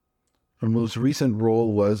most recent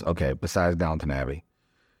role was, besides Downton Abbey,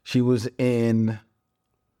 she did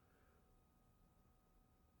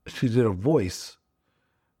a voice.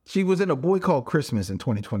 She was in A Boy Called Christmas in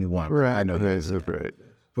 2021. Right. I know. That's right.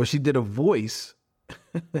 But she did a voice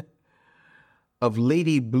of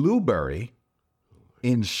Lady Blueberry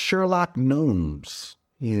in Sherlock Gnomes.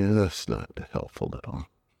 Yeah, that's not helpful at all.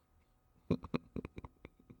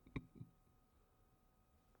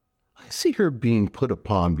 I see her being put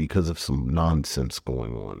upon because of some nonsense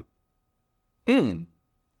going on.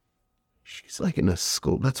 She's like in a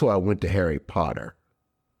school. That's why I went to Harry Potter.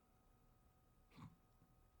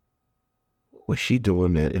 What was she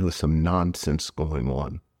doing that? It was some nonsense going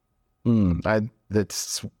on.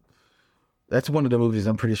 That's one of the movies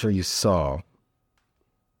I'm pretty sure you saw.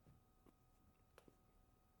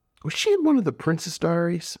 Was she in one of the Princess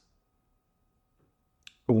Diaries?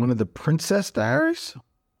 One of the Princess Diaries?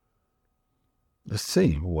 Let's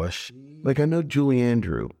see. Was she? Like, I know Julie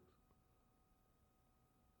Andrew.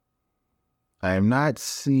 I am not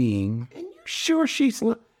seeing. And you sure she's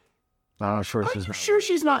not? I'm sure Are she's you not. sure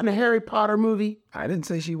she's not in a Harry Potter movie? I didn't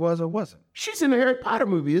say she was or wasn't. She's in a Harry Potter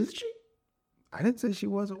movie, isn't she? I didn't say she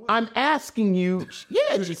was or wasn't. I'm asking you.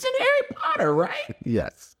 Yeah, she's in Harry Potter, right?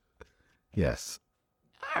 Yes. Yes.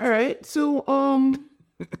 All right. So, all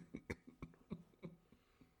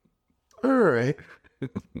right.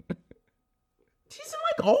 She's in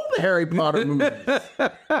like all the Harry Potter movies.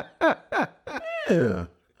 Yeah.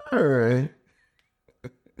 All right.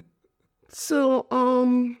 So,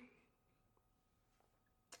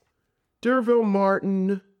 Derville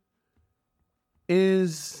Martin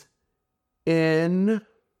is in.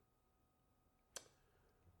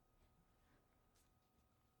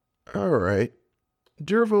 All right.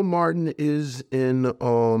 Derville Martin is in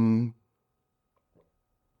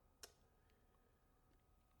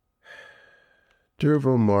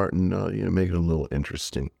Derville Martin, make it a little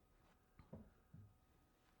interesting.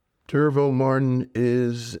 Derville Martin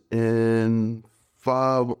is in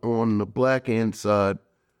 5 on the Black Hand side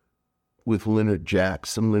with Leonard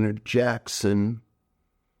Jackson. Leonard Jackson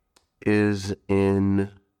is in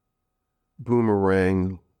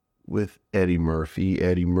Boomerang with Eddie Murphy.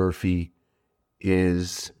 Eddie Murphy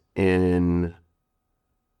is in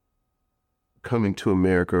Coming to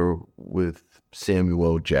America with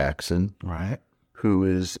Samuel Jackson, Right. who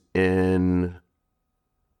is in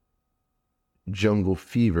Jungle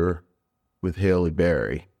Fever with Halle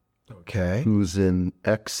Berry, Okay. who's in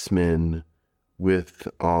X-Men with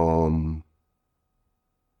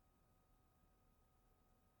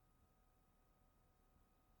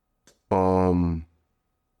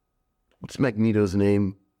what's Magneto's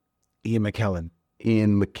name? Ian McKellen.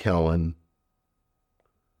 Ian McKellen,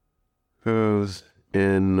 who's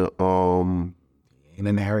in And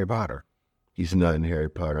in Harry Potter. he's not in Harry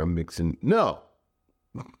Potter. I'm mixing. No.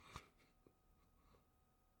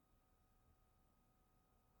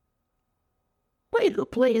 Wait, who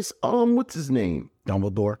plays what's his name?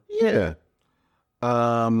 Dumbledore. Yeah.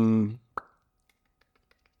 That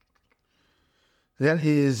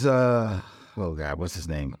is oh God, what's his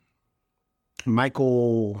name?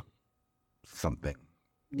 Michael something.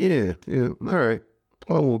 Yeah. All right.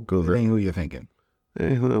 Well, we'll go there. Thing who you're thinking.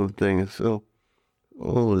 Hey, the thing is, so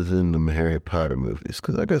all is in the Harry Potter movies,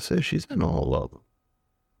 because like I said, she's in all of them.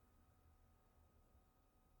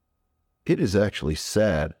 It is actually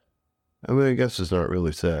sad. I mean, I guess it's not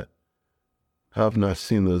really sad. I've not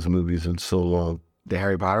seen those movies in so long. The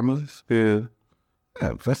Harry Potter movies? Yeah,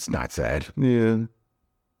 Yeah, that's not sad. yeah.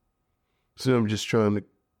 So I'm just trying to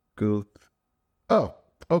go. Oh,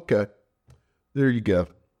 okay. There you go.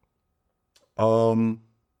 I'm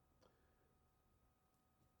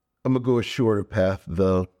gonna go a shorter path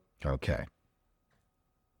though. Okay.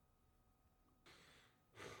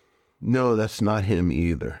 No, that's not him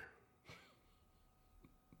either.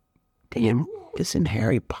 Damn, it's in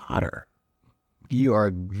Harry Potter.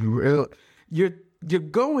 You're going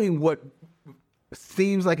what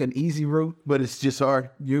seems like an easy route, But it's just hard.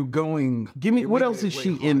 you're going. Give me, what else is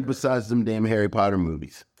she in besides them damn Harry Potter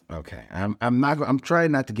movies? Okay, I'm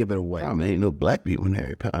trying not to give it away. I mean, ain't no black people in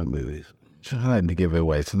Harry Potter movies. Trying to give it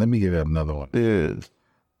away. So let me give you another one. Yes.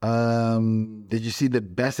 Did you see the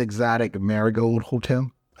Best Exotic Marigold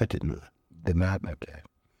Hotel? I didn't. Did not. Okay.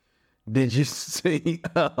 Did you see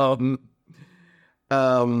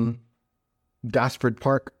Gosford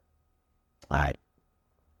Park? I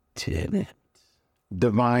didn't.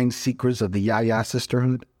 Divine Secrets of the Yaya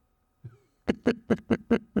Sisterhood?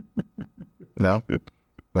 No?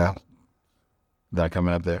 Well, not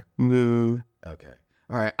coming up there. No. Okay.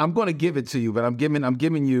 All right. I'm going to give it to you, but I'm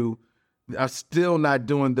giving you. I'm still not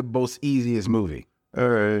doing the most easiest movie. All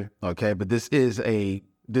right. Okay, but this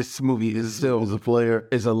movie is still Is a player.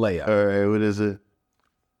 is a layup. All right. What is it?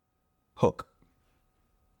 Hook.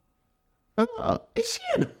 Is she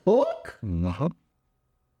in Hook? Uh-huh.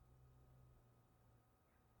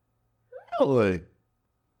 Really?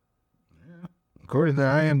 According to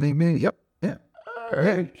IMDb, yep. Yeah. All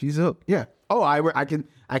right. She's Hook. Yeah. Oh, I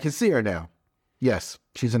can see her now. Yes,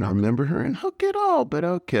 she's in I Hook. remember her in Hook at all, but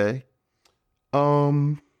okay.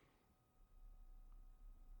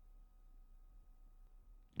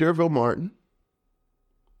 Derville Martin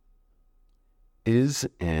is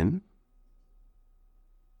in.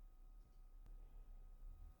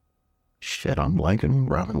 Shit, I'm liking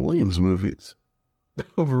Robin Williams movies.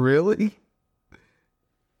 Oh, really?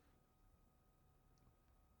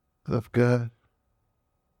 I've got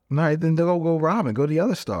No, then go Robin. Go the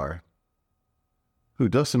other star. who?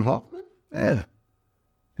 Dustin Hoffman? Yeah.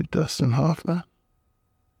 Dustin Hoffman?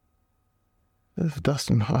 It's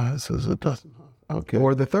Dustin Hoffman. Is it Dustin Hoffman? Okay.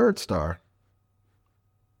 Or the third star,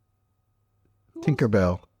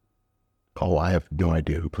 Tinkerbell. Oh, I have no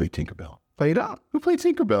idea who played Tinkerbell. Played out. Who played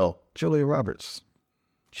Tinkerbell? Julia Roberts.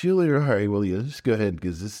 Julia. All right, well, yeah, just go ahead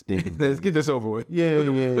because this thing. Let's get this over with. Yeah.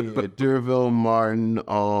 Derville Martin,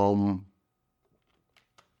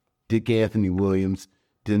 Dick Anthony Williams,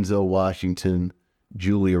 Denzel Washington,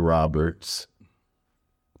 Julia Roberts,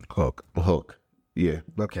 Hook. Yeah.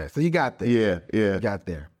 Okay, so you got there. Yeah. You got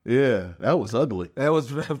there. Yeah. That was ugly. That was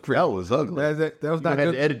That was ugly. that was I not had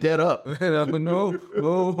good. to edit that up. No,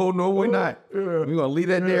 we're not. We're gonna leave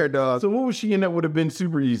that there, dog. So what was she in that would have been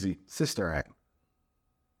super easy? Sister Act.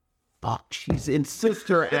 Fuck, she's in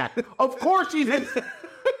Sister Act. Of course she's in.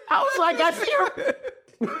 I was like, I see her.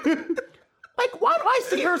 Like, why do I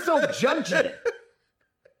see her so judgy?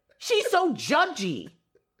 She's so judgy.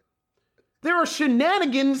 There are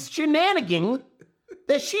shenanigans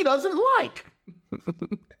that she doesn't like.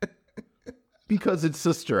 Because it's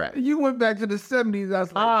Sister Act. You went back to the 70s. I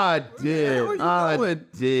was like, I did. where you I going?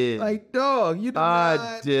 did. like, dog, you did I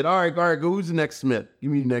not. did. All right. Who's the next Smith?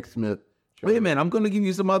 Give me the next Smith. Wait a minute, I'm gonna give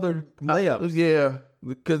you some other layups Yeah.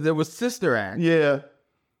 because there was Sister Act. Yeah.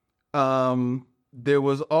 There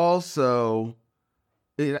was also,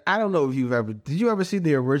 I don't know if did you ever see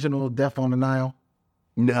the original Death on the Nile?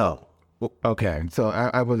 No. Okay, so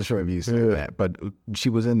I wasn't sure if you saw that, but she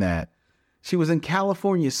was in that. She was in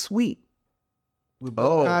California Suite with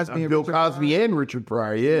Bill Cosby, and Bill Richard Cosby and Richard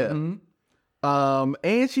Pryor. Yeah. Pryor.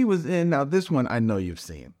 And she was in, now this one I know you've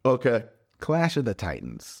seen, Okay. Clash of the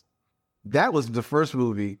Titans. That was the first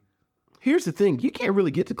movie. Here's the thing. You can't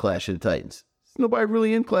really get to Clash of the Titans. There's nobody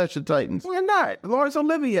really in Clash of the Titans. Why not? Laurence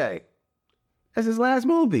Olivier. That's his last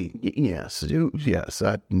movie. Yes. Who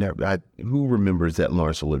remembers that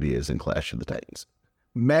Laurence Olivier is in Clash of the Titans?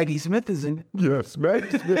 Maggie Smith is in it. Yes,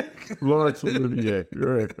 Maggie Smith. Laurence Olivier.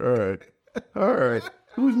 All right.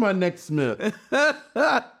 Who's my next Smith?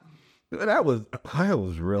 That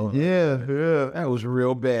was real. Yeah. That was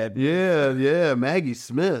real bad. Yeah. Maggie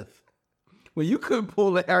Smith. Well, you couldn't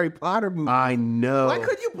pull the Harry Potter movie. I know. Why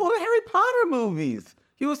couldn't you pull the Harry Potter movies?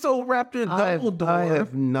 You were so wrapped in Dumbledore. I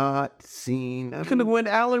have not seen. Could have went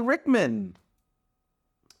Alan Rickman.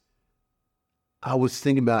 I was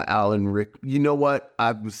thinking about Alan Rick. You know what?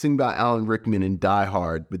 I was thinking about Alan Rickman in Die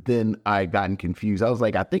Hard, but then I gotten confused. I was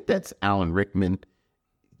like, I think that's Alan Rickman,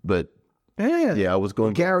 but yeah, I was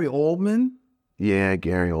going. Gary Oldman. Yeah,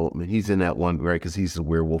 Gary Oldman. He's in that one, right? Because he's the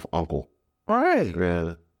werewolf uncle. Right.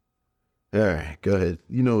 Yeah. All right, go ahead.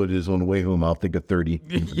 You know what it is on the way home. I'll think of 30.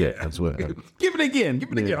 Yeah. That's what. Give it again.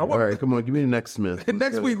 I All want- right, come on. Give me the next Smith.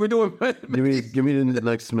 Next week we're doing. Give me the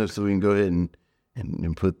next Smith so we can go ahead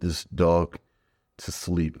and put this dog to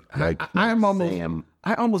sleep. Like I Sam.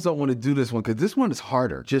 almost don't want to do this one because this one is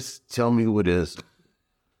harder. Just tell me who it is.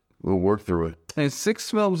 We'll work through it. And 6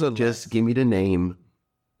 films or Just give me the name.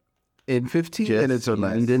 in 15 Just minutes or give me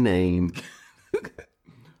less. the name.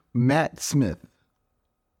 Matt Smith.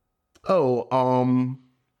 Oh,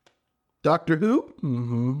 Doctor Who?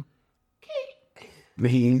 Mm-hmm.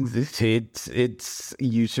 It's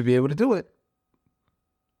you should be able to do it.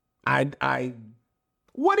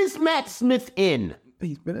 What is Matt Smith in?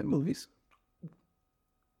 He's been in movies.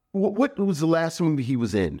 What was the last movie he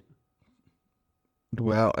was in?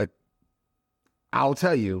 Well, I'll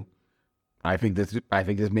tell you. I think this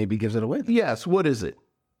maybe gives it away. Yes, what is it?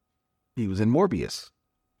 He was in Morbius.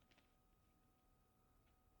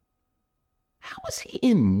 How is he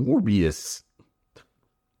in Morbius?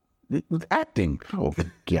 It was acting. Oh,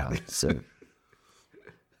 God.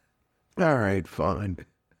 All right, fine.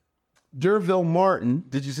 Derville Martin.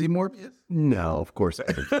 Did you see Morbius? No, of course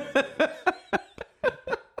I didn't.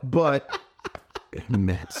 But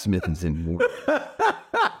Matt Smith is in Morbius.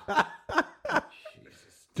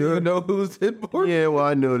 Do you know who's in Morbius? Yeah, well,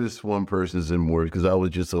 I noticed one person's in Morbius because I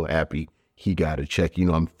was just so happy he got a check. You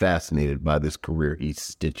know, I'm fascinated by this career he's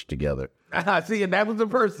stitched together. See, and that was the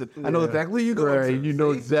person. I know exactly who you're going Right, to. you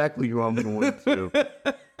know exactly who I'm going to.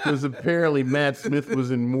 Because apparently Matt Smith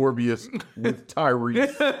was in Morbius with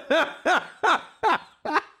Tyrese.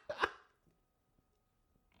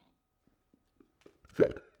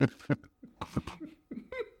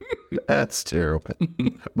 That's terrible,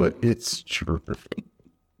 but it's true.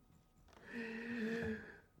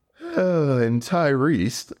 And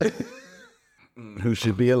Tyrese. Who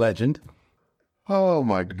should be a legend. Oh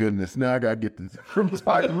my goodness! Now I gotta get this from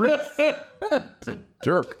Tyrese to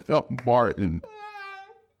Dirk Martin.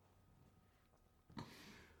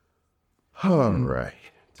 All right,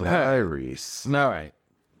 Tyrese. All right.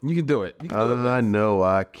 You can do it. You can do it. I know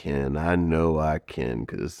I can.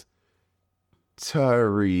 Because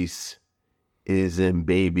Tyrese is in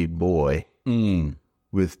Baby Boy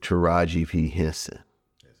with Taraji P. Henson.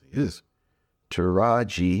 Yes, he is.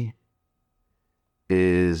 Taraji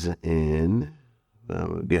is in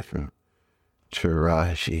different.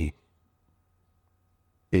 Taraji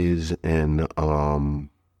is in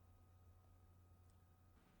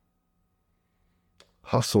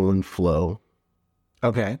Hustle and Flow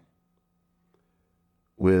Okay.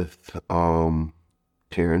 with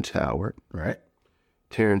Terrence Howard. Right.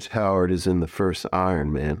 Terrence Howard is in the first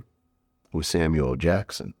Iron Man with Samuel L.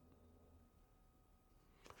 Jackson,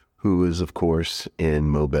 who is, of course, in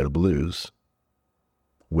Mo Better Blues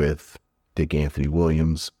with Dick Anthony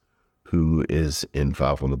Williams, who is in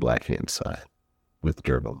Five on the Black Hand Side with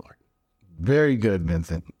Dermot Martin. Very good,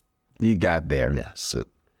 Vincent. You got there. Yes.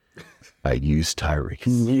 I used Tyrese.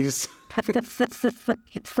 Yes.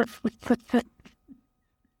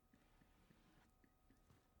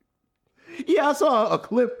 Yeah, I saw a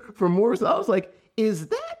clip from Morris. I was like, is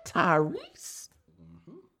that Tyrese?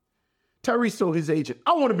 Tyrese told his agent,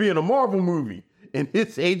 I want to be in a Marvel movie. And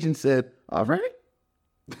his agent said, all right.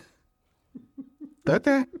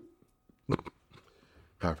 Okay. All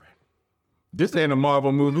right. This ain't a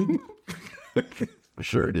Marvel movie.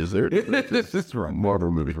 Sure it is. There. This is right.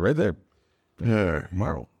 Marvel movie. Right there.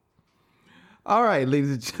 Marvel. All right,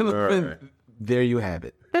 ladies and gentlemen, right. there you have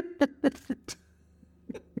it.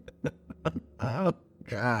 Oh,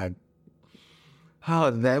 God.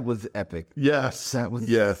 Oh, that was epic. Yes. That was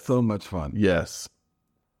Yes. so much fun. Yes.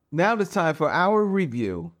 Now it's time for our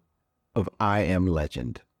review of I Am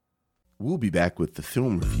Legend. We'll be back with the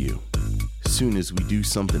film review as soon as we do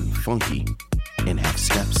something funky and have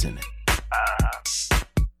steps in it.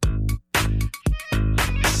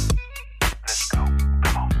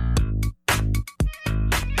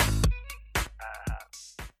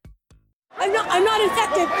 I'm not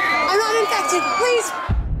infected. I'm not infected. Please.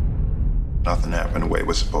 Nothing happened the way it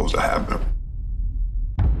was supposed to happen.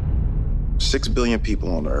 6 billion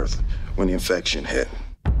people on Earth when the infection hit.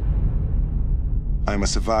 I'm a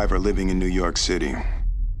survivor living in New York City.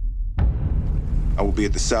 I will be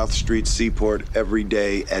at the South Street Seaport every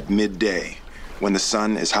day at midday when the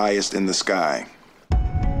sun is highest in the sky.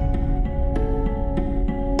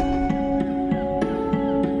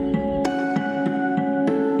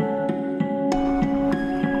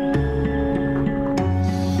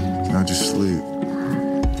 Now just sleep.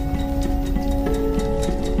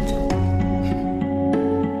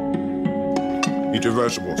 Eat your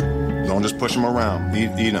vegetables. Don't just push them around.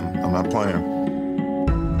 Eat them. I'm not playing.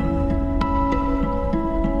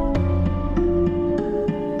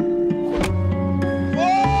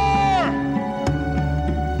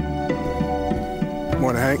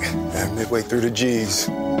 Morning, Hank. And midway through the G's.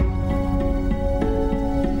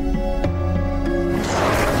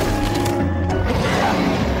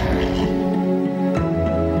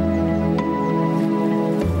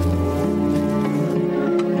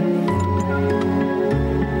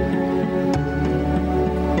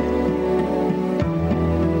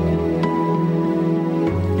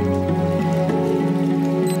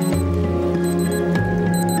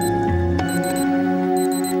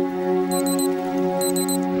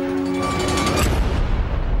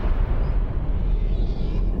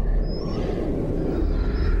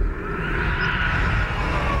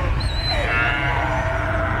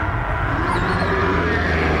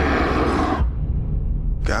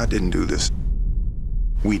 God didn't do this.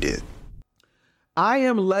 We did. I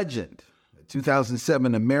Am Legend, a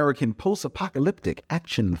 2007 American post-apocalyptic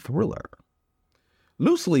action thriller.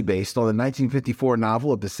 Loosely based on the 1954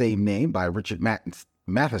 novel of the same name by Richard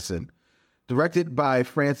Matheson, directed by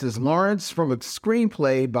Francis Lawrence from a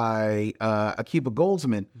screenplay by Akiva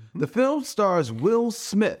Goldsman, the film stars Will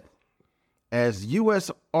Smith as U.S.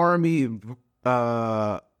 Army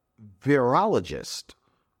virologist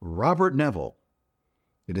Robert Neville.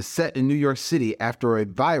 It is set in New York City after a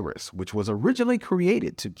virus, which was originally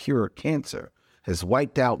created to cure cancer, has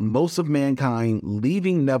wiped out most of mankind,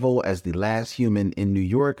 leaving Neville as the last human in New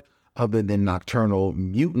York other than nocturnal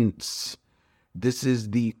mutants. This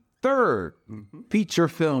is the third feature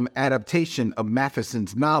film adaptation of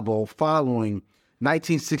Matheson's novel following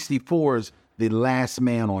 1964's The Last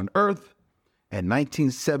Man on Earth and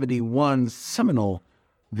 1971's seminal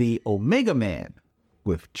The Omega Man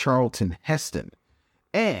with Charlton Heston.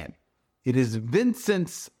 And it is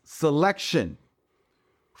Vincent's selection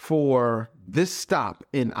for this stop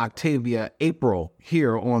in Octavia, April,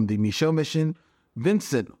 here on the Michaud Mission.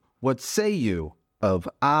 Vincent, what say you of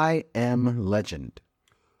I Am Legend?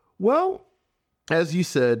 Well, As you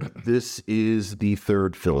said, this is the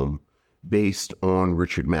third film based on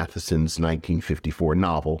Richard Matheson's 1954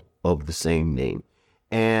 novel of the same name.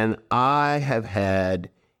 And I have had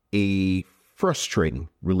a frustrating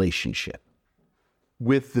relationship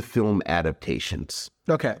with the film adaptations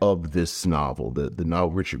of this novel. The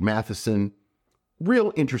novel, Richard Matheson,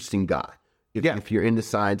 real interesting guy. If you're into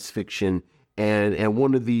science fiction, and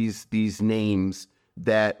one of these names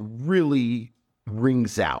that really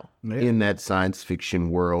rings out in that science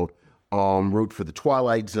fiction world. Wrote for The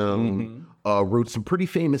Twilight Zone, wrote some pretty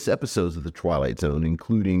famous episodes of The Twilight Zone,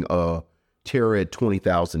 including Terror at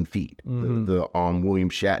 20,000 Feet, the William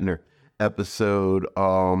Shatner episode.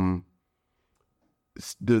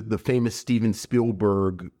 The famous Steven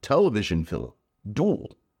Spielberg television film,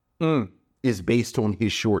 Duel, is based on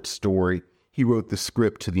his short story. He wrote the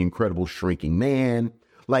script to The Incredible Shrinking Man.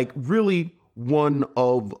 Like, really one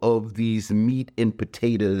of these meat and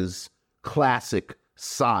potatoes classic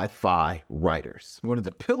sci-fi writers. One of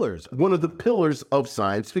the pillars of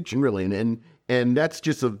science fiction, really. And that's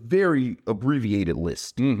just a very abbreviated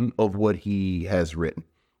list of what he has written.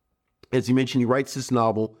 As you mentioned, he writes this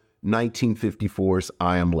novel, 1954's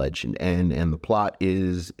I Am Legend. And the plot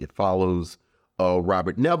is, it follows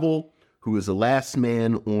Robert Neville, who is the last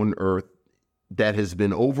man on Earth that has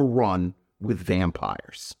been overrun with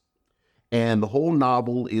vampires. And the whole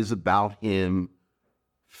novel is about him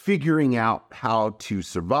figuring out how to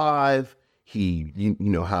survive. He,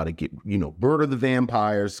 how to get, murder the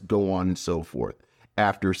vampires, go on and so forth.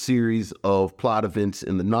 After a series of plot events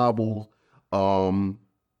in the novel,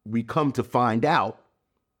 we come to find out,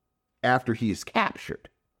 after he is captured,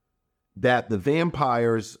 that the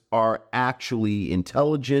vampires are actually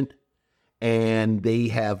intelligent and they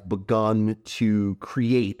have begun to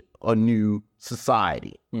create a new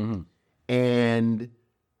society. And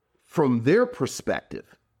from their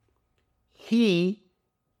perspective, he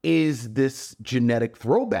is this genetic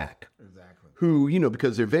throwback. Exactly. Who,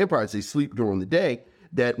 because they're vampires, they sleep during the day,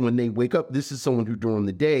 that when they wake up, this is someone who during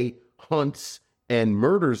the day hunts and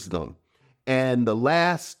murders them. And the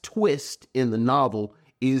last twist in the novel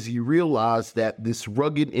is you realize that this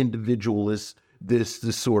rugged individualist, this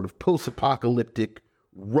sort of post-apocalyptic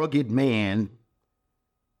rugged man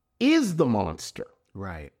is the monster.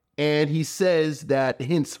 Right. And he says that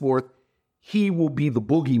henceforth, he will be the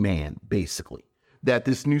boogeyman, basically, that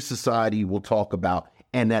this new society will talk about,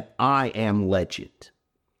 and that I am legend.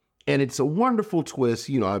 And it's a wonderful twist.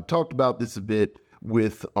 I've talked about this a bit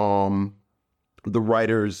with the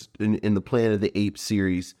writers in the Planet of the Apes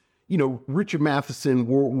series. Richard Matheson,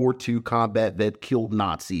 World War II combat vet, killed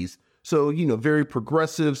Nazis. So, very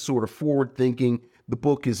progressive, sort of forward thinking. The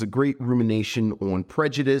book is a great rumination on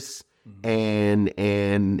prejudice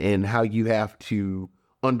and how you have to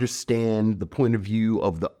understand the point of view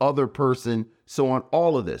of the other person. So on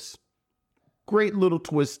all of this, great little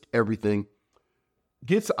twist, everything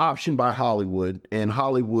gets optioned by Hollywood, and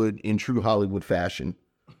Hollywood, in true Hollywood fashion,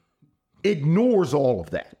 ignores all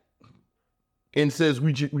of that and says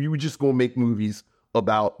we were just going to make movies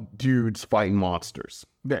about dudes fighting monsters.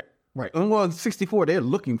 Yeah, right. And well, in 64, they're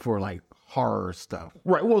looking for like horror stuff.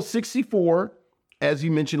 Right. Well, 64, as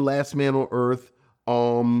you mentioned, Last Man on Earth,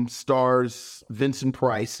 stars Vincent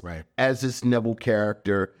Price as this Neville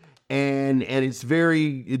character. And it's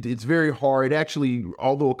very hard. Actually,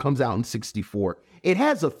 although it comes out in 64, it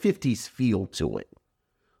has a 50s feel to it.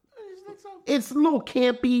 It's a little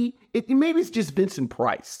campy. Maybe it's just Vincent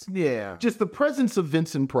Price. Yeah. Just the presence of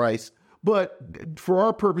Vincent Price. But for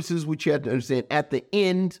our purposes, which you have to understand, at the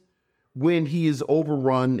end, when he is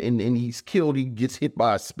overrun and he's killed, he gets hit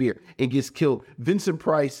by a spear and gets killed, Vincent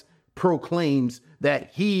Price proclaims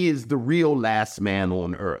that he is the real last man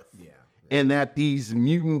on Earth. Yeah. And that these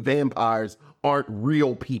mutant vampires aren't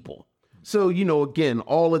real people. So, again,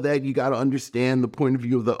 all of that, you got to understand the point of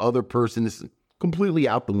view of the other person is completely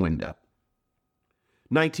out the window.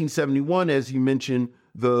 1971, as you mentioned,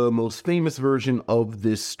 the most famous version of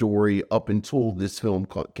this story up until this film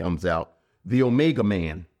comes out, The Omega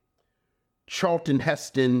Man. Charlton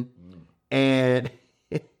Heston and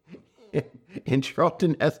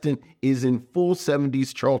Charlton Heston is in full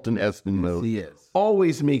 70s Charlton Heston mode. He is.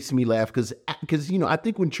 Always makes me laugh because I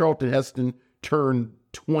think when Charlton Heston turned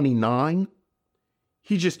 29,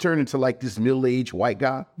 he just turned into like this middle-aged white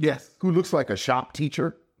guy. Yes. Who looks like a shop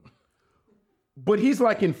teacher. But he's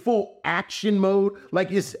like in full action mode.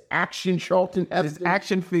 Like it's action Charlton Heston. It's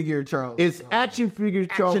action figure Charlton. It's action figure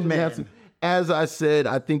Charlton Heston. As I said,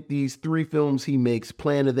 I think these three films he makes,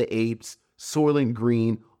 Planet of the Apes, Soylent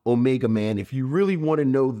Green, Omega Man, if you really want to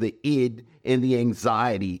know the id and the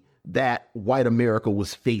anxiety that white America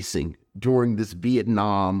was facing during this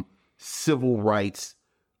Vietnam civil rights,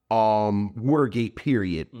 Watergate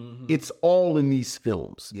period. It's all in these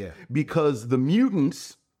films. Yeah. Because the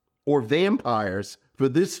mutants or vampires for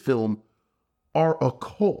this film are a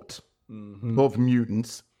cult of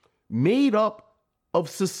mutants made up of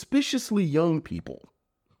suspiciously young people,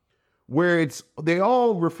 where they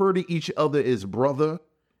all refer to each other as brother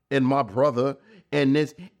and my brother, and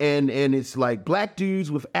it's like black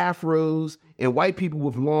dudes with afros and white people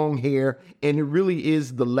with long hair, and it really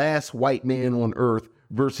is the last white man on earth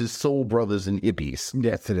versus soul brothers and hippies.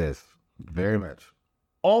 Yes, it is. Very much.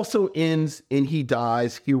 Also ends and he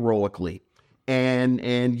dies heroically, and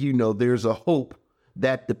there's a hope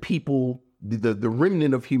that the people, the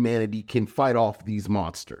remnant of humanity, can fight off these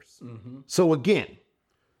monsters. So again,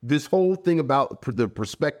 this whole thing about the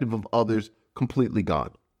perspective of others, completely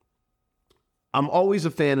gone. I'm always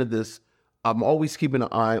a fan of this. I'm always keeping an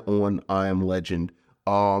eye on I Am Legend.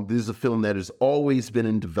 This is a film that has always been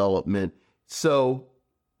in development. So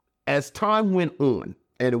as time went on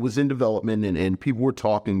and it was in development and people were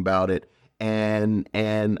talking about it, and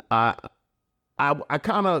I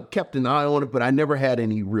kind of kept an eye on it, but I never had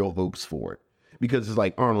any real hopes for it because it's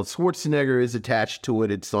like Arnold Schwarzenegger is attached to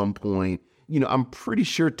it at some point. I'm pretty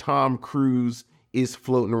sure Tom Cruise is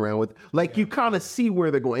floating around with, like, you kind of see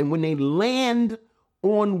where they're going. And when they land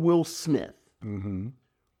on Will Smith,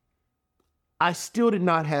 I still did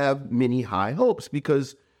not have many high hopes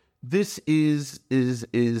because this is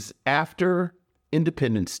after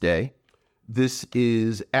Independence Day. This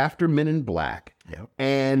is after Men in Black. Yep.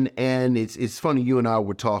 And it's funny, you and I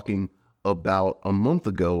were talking about a month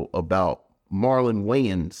ago about Marlon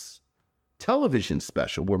Wayans' television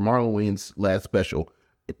special, where Marlon Wayans' last special,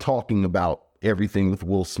 talking about everything with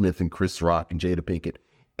Will Smith and Chris Rock and Jada Pinkett.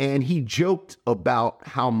 And he joked about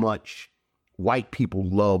how much white people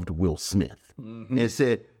loved Will Smith. And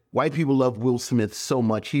said, white people love Will Smith so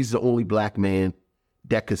much, he's the only black man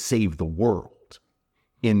that could save the world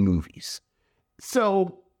in movies.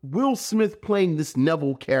 So Will Smith playing this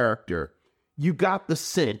Neville character, you got the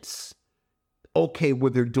sense, okay,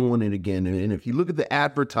 well, they're doing it again. And if you look at the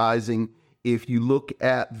advertising, if you look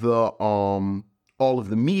at the all of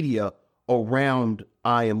the media around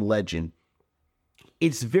I Am Legend,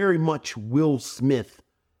 it's very much Will Smith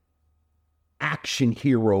action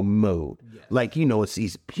hero mode. Yes. Like, it's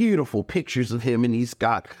these beautiful pictures of him, and he's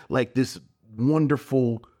got like this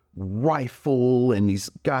wonderful rifle, and he's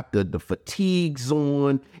got the fatigues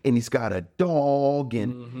on, and he's got a dog,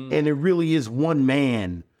 and it really is one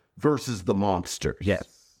man versus the monsters.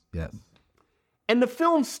 Yes. And the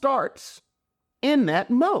film starts in that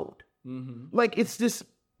mode. Like, it's this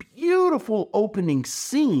beautiful opening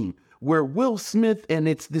scene where Will Smith, and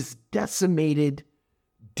it's this decimated,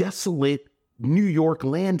 desolate New York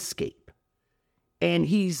landscape. And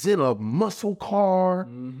he's in a muscle car,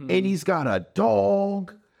 and he's got a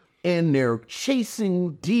dog, and they're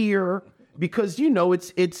chasing deer because,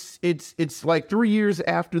 it's like 3 years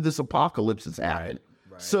after this apocalypse has happened.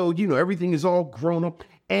 Right. So, everything is all grown up.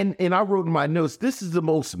 And I wrote in my notes, this is the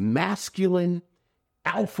most masculine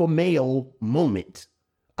alpha male moment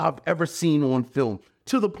I've ever seen on film,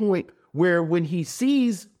 to the point where when he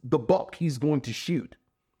sees the buck he's going to shoot,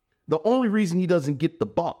 the only reason he doesn't get the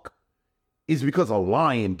buck is because a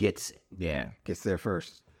lion gets it. Yeah, gets there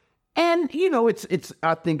first. And, it's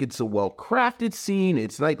I think it's a well-crafted scene.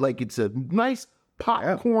 It's like it's a nice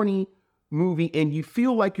popcorny movie, and you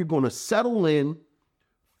feel like you're going to settle in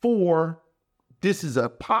for, this is a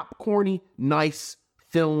popcorny, nice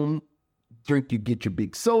film. You get your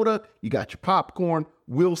big soda, you got your popcorn,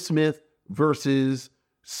 Will Smith versus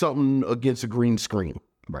something against a green screen.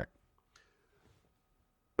 Right.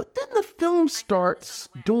 But then the film starts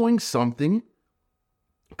doing something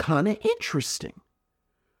kind of interesting,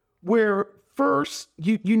 where first,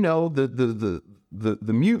 the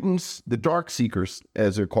mutants, the Darkseekers,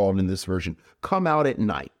 as they're called in this version, come out at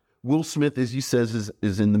night. Will Smith, as he says,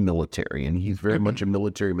 is in the military, and he's very much a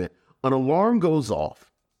military man. An alarm goes off.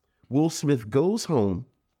 Will Smith goes home,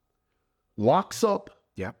 locks up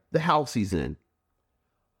the house he's in,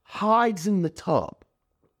 hides in the tub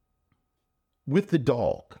with the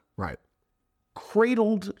dog. Right.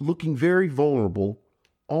 Cradled, looking very vulnerable,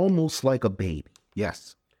 almost like a baby.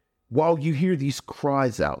 Yes. While you hear these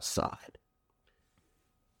cries outside.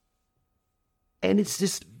 And it's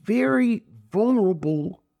this very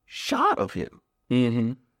vulnerable shot of him.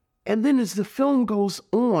 And then as the film goes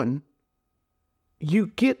on, you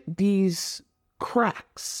get these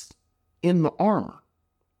cracks in the armor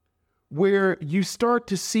where you start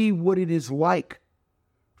to see what it is like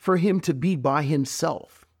for him to be by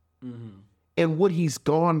himself and what he's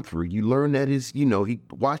gone through. You learn that he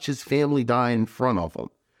watched his family die in front of him.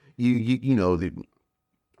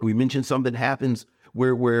 We mentioned something happens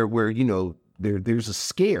where you know there's a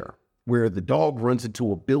scare where the dog runs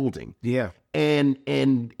into a building. Yeah. And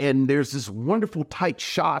there's this wonderful tight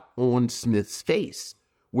shot on Smith's face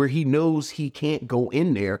where he knows he can't go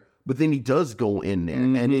in there, but then he does go in there.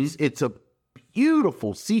 And it's a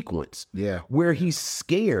beautiful sequence where he's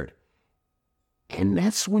scared. And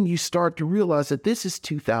that's when you start to realize that this is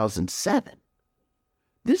 2007.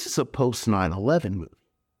 This is a post 9/11 movie.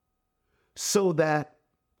 So that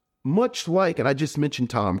much like, and I just mentioned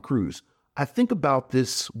Tom Cruise, I think about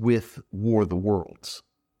this with War of the Worlds,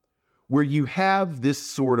 where you have this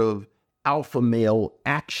sort of alpha male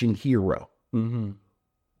action hero.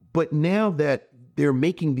 But now that they're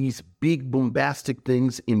making these big bombastic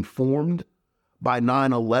things informed by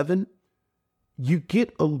 9/11, you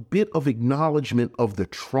get a bit of acknowledgement of the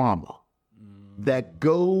trauma that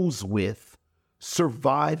goes with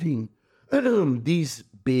surviving these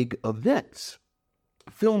big events.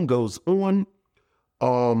 Film goes on.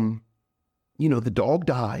 The dog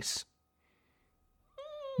dies.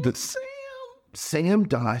 Sam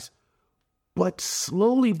dies. But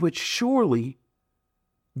slowly but surely,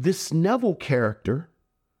 this Neville character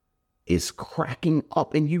is cracking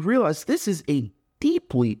up. And you realize this is a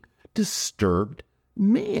deeply disturbed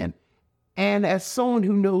man. And as someone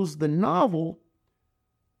who knows the novel,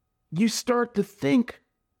 you start to think,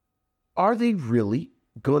 are they really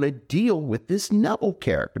going to deal with this Neville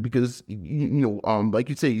character? Because, like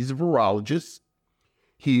you say, he's a virologist.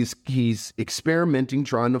 He's experimenting,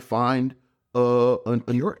 trying to find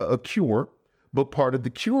a cure. But part of the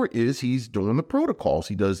cure is he's doing the protocols.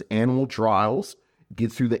 He does animal trials,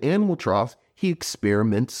 gets through the animal trials. He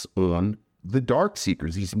experiments on the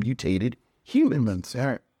Darkseekers, these mutated humans. All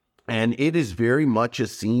right. And it is very much a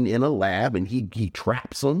scene in a lab, and he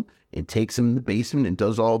traps them and takes them in the basement and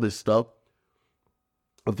does all this stuff.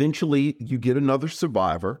 Eventually, you get another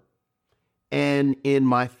survivor. And in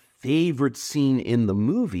my favorite scene in the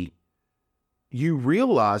movie, you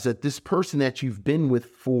realize that this person that you've been with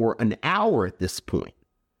for an hour at this point,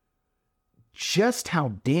 just how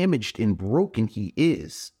damaged and broken he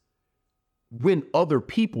is when other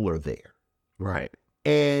people are there. Right.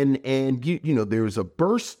 And there's a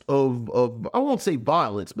burst of I won't say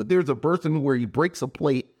violence, but there's a burst in where he breaks a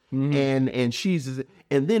plate and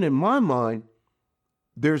then in my mind,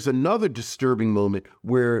 there's another disturbing moment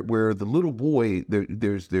where the little boy,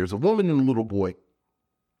 there's a woman and a little boy,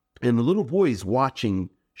 and the little boy is watching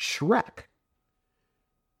Shrek.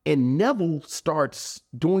 And Neville starts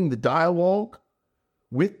doing the dialogue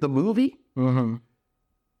with the movie, and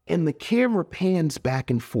the camera pans back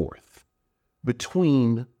and forth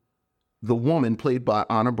between the woman played by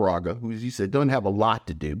Ana Braga, who, as you said, doesn't have a lot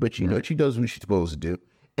to do, but she does what she's supposed to do,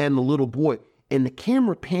 and the little boy. And the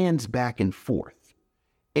camera pans back and forth.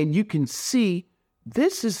 And you can see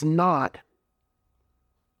this is not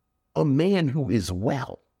a man who is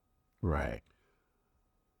well. Right.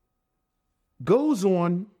 Goes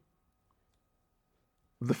on.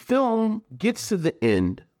 The film gets to the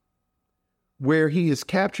end where he has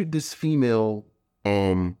captured this female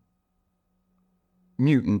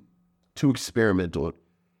mutant to experiment on.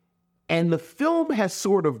 And the film has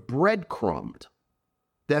sort of breadcrumbed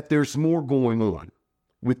that there's more going on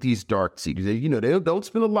with these Darkseekers. They don't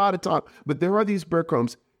spend a lot of time, but there are these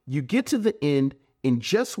breadcrumbs. You get to the end, and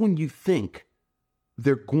just when you think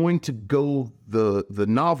they're going to go the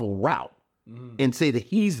novel route and say that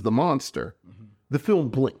he's the monster, the film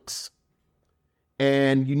blinks.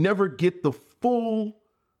 And you never get the full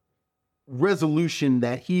resolution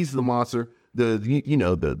that he's the monster.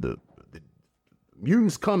 The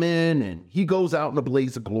mutants come in and he goes out in a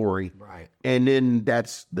blaze of glory. Right. And then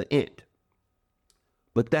that's the end.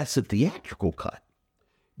 But that's a theatrical cut,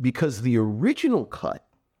 because the original cut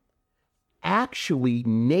actually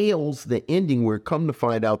nails the ending where, come to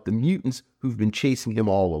find out, the mutants who've been chasing him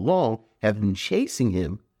all along have been chasing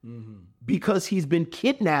him because he's been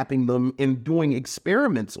kidnapping them and doing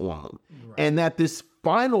experiments on them. Right. And that this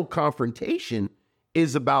final confrontation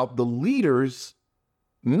is about the leader's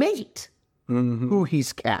mate who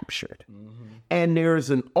he's captured. And there's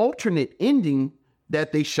an alternate ending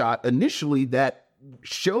that they shot initially that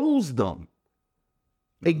shows them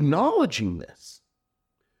acknowledging this.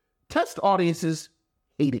 Test audiences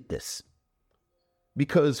hated this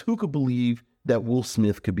because who could believe that Will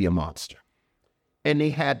Smith could be a monster? And they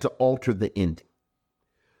had to alter the ending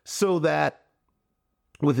so that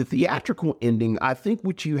with a theatrical ending, I think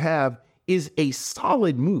what you have is a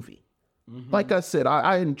solid movie. Like I said,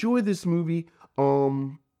 I enjoy this movie.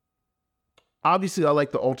 Obviously, I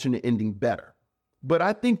like the alternate ending better. But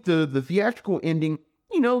I think the theatrical ending,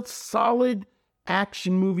 solid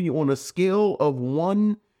action movie on a scale of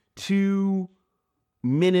 1 to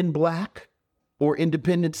Men in Black or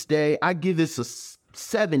Independence Day, I give this a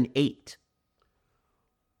 7-8.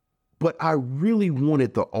 But I really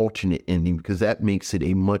wanted the alternate ending because that makes it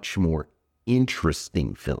a much more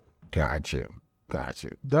interesting film. Got you.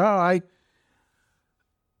 No,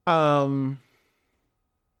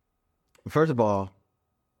 first of all,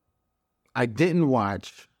 I didn't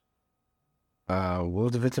watch, what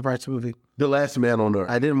was the Vincent Price movie? The Last Man on Earth.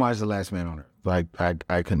 I didn't watch The Last Man on Earth. Like,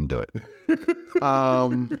 I couldn't do it.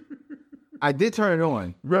 I did turn it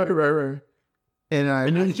on. Right. And I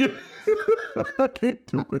can't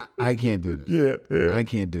do it. I can't do this. Yeah. I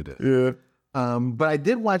can't do this. Yeah. But I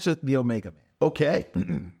did watch The Omega Man. Okay.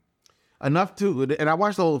 Enough to, and I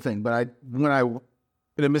watched the whole thing, but in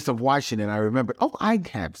the midst of watching it, I remembered, I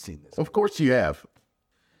have seen this. Of course you have.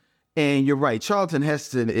 And you're right. Charlton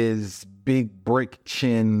Heston is big brick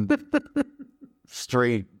chin,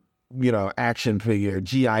 straight, action figure,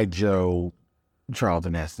 G.I. Joe,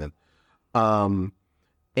 Charlton Heston. And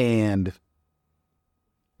that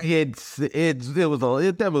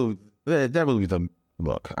movie's a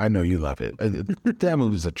look. I know you love it. That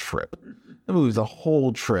movie's a trip. That movie's a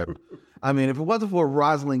whole trip. I mean, if it wasn't for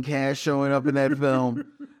Rosalind Cash showing up in that film,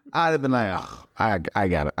 I'd have been like, I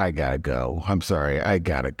gotta go. I'm sorry, I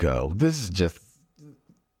gotta go. He's just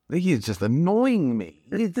annoying me.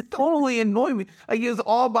 He's totally annoying me. Like, he was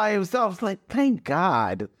all by himself. It's like, thank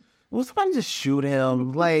God. Will somebody just shoot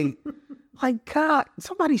him? Like God,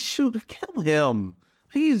 somebody kill him.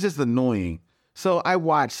 He's just annoying. So I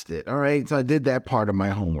watched it, all right? So I did that part of my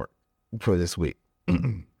homework for this week.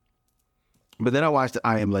 But then I watched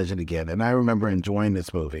I Am Legend again, and I remember enjoying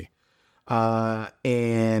this movie.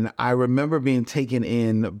 And I remember being taken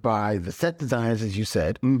in by the set designs, as you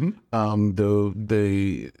said,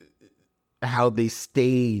 the how they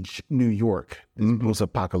stage New York,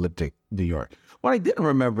 post-apocalyptic New York. What I didn't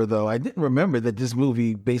remember, though, that this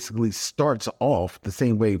movie basically starts off the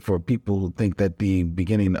same way for people who think that the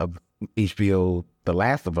beginning of HBO The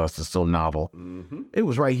Last of Us is so novel. It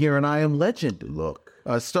was right here in I Am Legend. Look.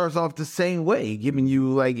 Starts off the same way, giving you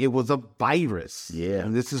like it was a virus. Yeah.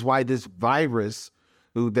 And this is why this virus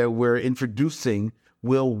that we're introducing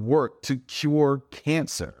will work to cure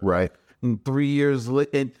cancer. Right. And 3 years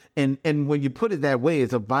later, and when you put it that way,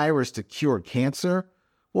 it's a virus to cure cancer.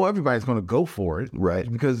 Well, everybody's going to go for it.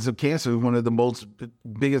 Right. Because cancer is one of the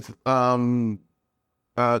biggest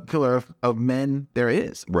killer of men there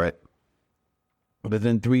is. Right. But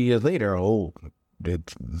then 3 years later,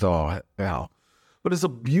 it's all hell. But it's a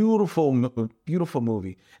beautiful, beautiful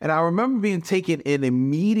movie. And I remember being taken in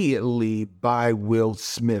immediately by Will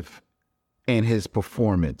Smith and his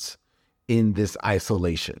performance in this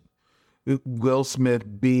isolation. Will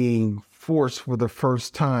Smith being forced for the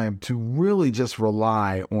first time to really just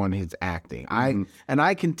rely on his acting. I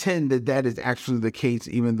contend that is actually the case,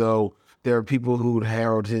 even though there are people who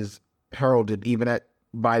heralded even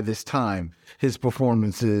by this time his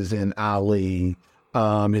performances in Ali.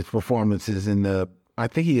 His performances in I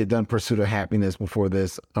think he had done Pursuit of Happiness before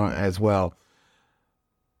this as well.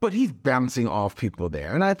 But he's bouncing off people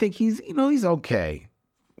there. And I think he's okay,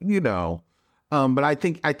 but I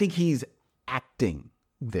think he's acting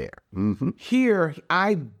there. Here,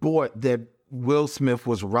 I bought that Will Smith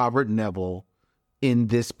was Robert Neville in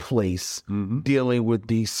this place, dealing with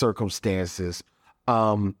these circumstances,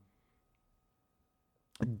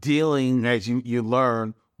 dealing, as you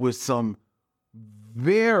learn, with some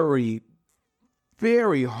very,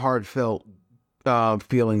 very heartfelt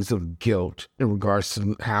feelings of guilt in regards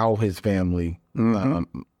to how his family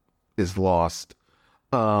is lost.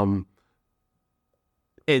 And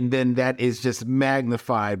then that is just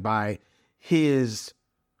magnified by his,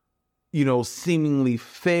 seemingly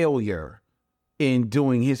failure in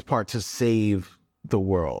doing his part to save the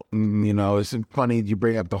world. It's funny you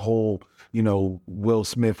bring up the whole, Will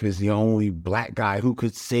Smith is the only black guy who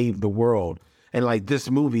could save the world. And like this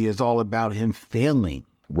movie is all about him failing,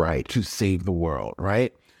 right, to save the world,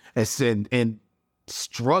 right? And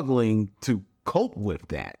struggling to cope with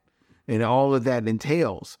that and all of that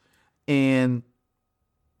entails. And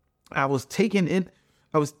I was taken in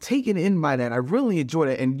by that. I really enjoyed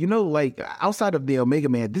it. And, like outside of The Omega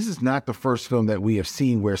Man, this is not the first film that we have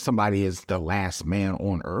seen where somebody is the last man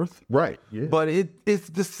on Earth. Right. Yeah. But it's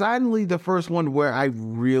decidedly the first one where I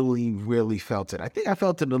really, really felt it. I think I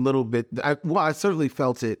felt it a little bit. I certainly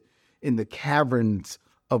felt it in The Caverns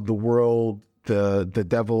of the World, The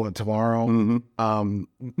Devil and Tomorrow.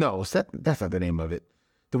 No, that's not the name of it.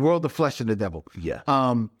 The World, the Flesh, and the Devil. Yeah.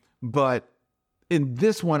 But in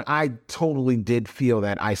this one, I totally did feel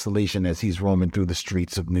that isolation as he's roaming through the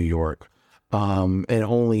streets of New York. and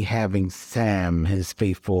only having Sam, his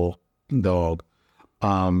faithful dog,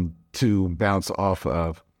 to bounce off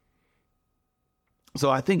of. So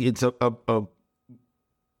I think it's a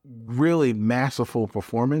really masterful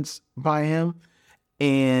performance by him.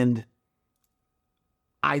 And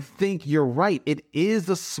I think you're right. It is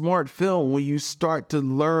a smart film when you start to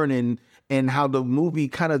learn and how the movie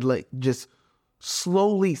kind of like just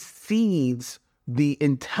slowly seeds the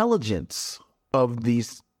intelligence of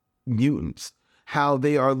these mutants, how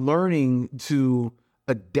they are learning to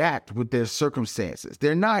adapt with their circumstances.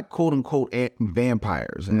 They're not quote unquote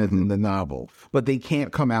vampires in the novel, but they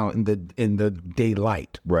can't come out in the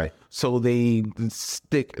daylight. Right. So they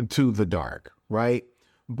stick to the dark, right?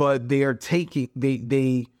 But they are taking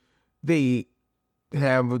they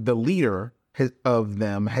have the leader of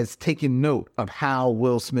them has taken note of how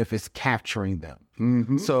Will Smith is capturing them.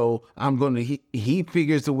 So he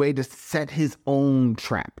figures a way to set his own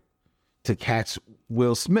trap to catch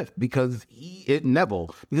Will Smith because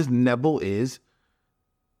Neville is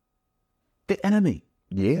the enemy.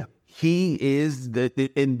 Yeah. He is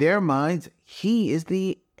in their minds, he is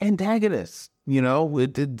the antagonist,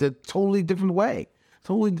 with a totally different way.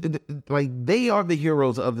 Totally, like they are the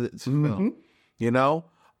heroes of this film,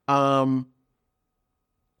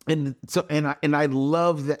 and so I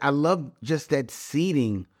love that. I love just that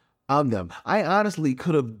seeding of them. I honestly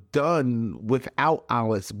could have done without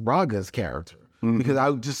Alice Braga's character because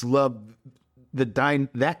I just love that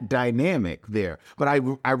dynamic there. But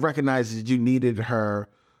I recognize that you needed her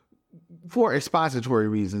for expository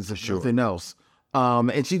reasons, if nothing else.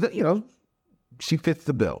 And she, she fits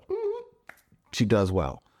the bill. She does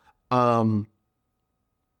well. But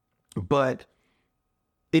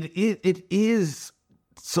it is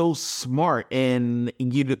so smart, and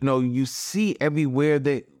you see everywhere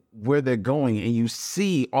where they're going, and you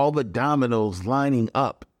see all the dominoes lining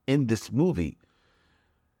up in this movie.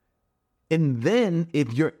 And then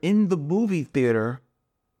if you're in the movie theater,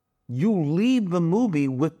 you leave the movie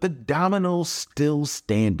with the dominoes still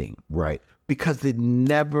standing. Right. Because it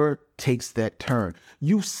never takes that turn.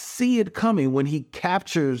 You see it coming when he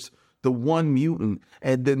captures the one mutant,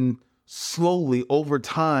 and then slowly over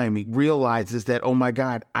time he realizes that, oh my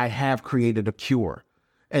God, I have created a cure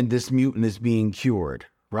and this mutant is being cured,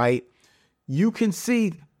 right? You can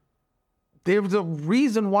see there's a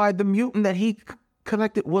reason why the mutant that he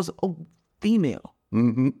collected was a female.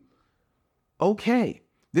 Okay.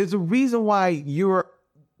 There's a reason why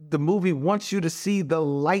the movie wants you to see the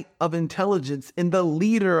light of intelligence in the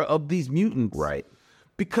leader of these mutants. Right.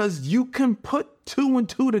 Because you can put 2 and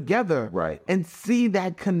 2 together. Right. And see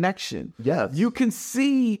that connection. Yes. You can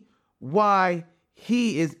see why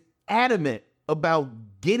he is adamant about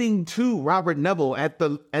getting to Robert Neville at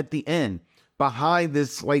the end behind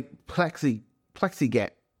this like plexiglass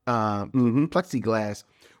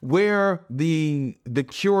where the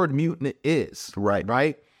cured mutant is. Right.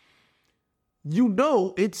 Right.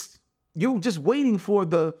 You're just waiting for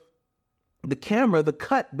the camera, the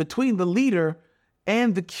cut between the leader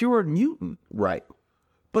and the cured mutant. Right.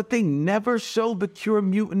 But they never show the cured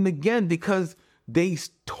mutant again because they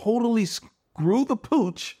totally screw the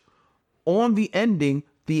pooch on the ending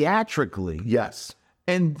theatrically. Yes.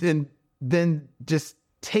 And then just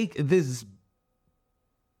take this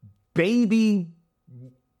baby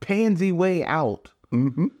pansy way out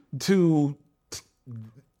to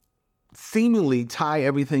seemingly tie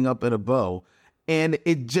everything up in a bow, and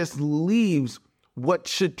it just leaves what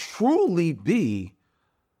should truly be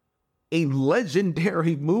a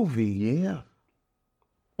legendary movie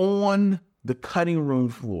on the cutting room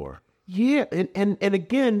floor. Yeah, and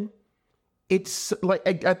again, it's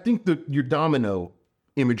like I think your domino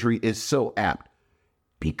imagery is so apt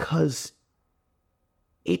because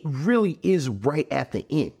it really is right at the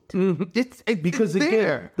end. Because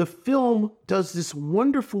again, the film does this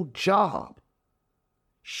wonderful job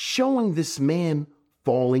showing this man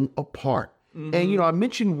falling apart. And I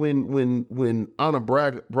mentioned when Ana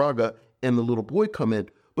Braga and the little boy come in,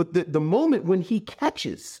 but the moment when he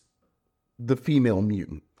catches the female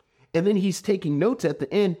mutant, and then he's taking notes at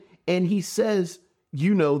the end, and he says,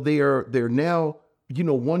 they're now,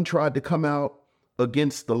 one tried to come out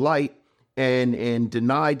against the light and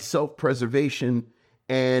denied self-preservation.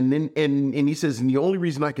 And he says, and the only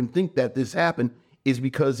reason I can think that this happened is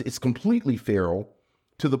because it's completely feral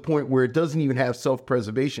to the point where it doesn't even have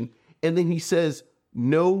self-preservation. And then he says,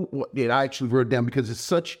 no, I actually wrote it down because it's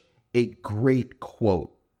such a great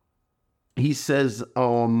quote. He says,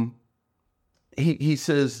 he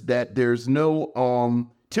says that there's no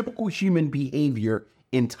typical human behavior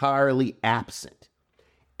entirely absent.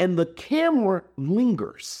 And the camera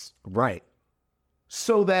lingers. Right.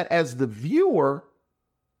 so that as the viewer,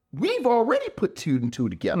 we've already put two and two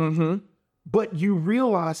together. But you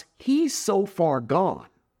realize he's so far gone,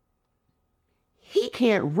 he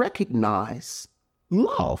can't recognize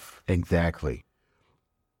love. Exactly.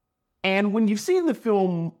 And when you've seen the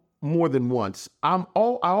film more than once, I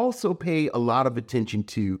also pay a lot of attention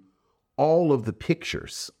to all of the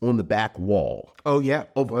pictures on the back wall Oh yeah.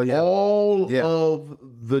 of all of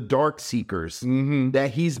the Dark Seekers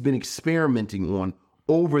that he's been experimenting on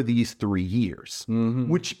over these 3 years,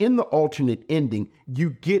 which in the alternate ending, you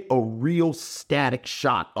get a real static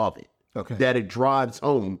shot of it. Okay. That it drives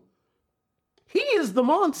home. He is the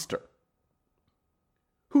monster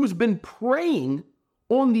who's been preying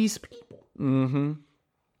on these people.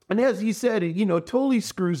 And as he said, it, totally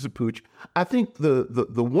screws the pooch. I think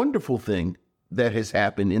the wonderful thing that has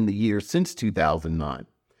happened in the years since 2009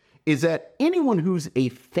 is that anyone who's a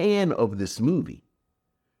fan of this movie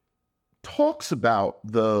talks about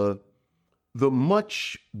the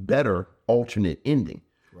much better alternate ending,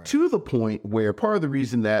 to the point where part of the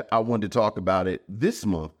reason that I wanted to talk about it this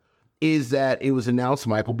month is that it was announced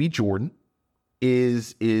Michael B. Jordan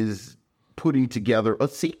is putting together a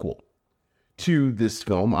sequel to this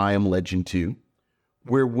film, I Am Legend 2,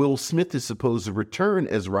 where Will Smith is supposed to return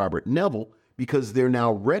as Robert Neville, because they're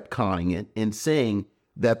now retconning it and saying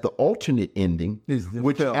that the alternate ending,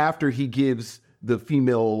 which film. after he gives the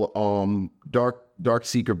female Dark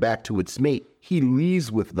Seeker back to its mate, he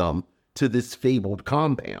leaves with them to this fabled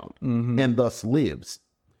compound and thus lives.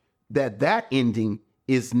 That ending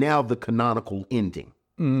is now the canonical ending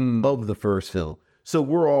of the first film. So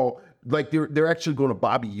we're all like, they're actually going to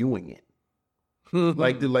Bobby Ewing it.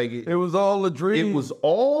 It was all a dream. It was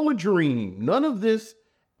all a dream. None of this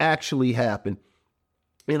actually happened.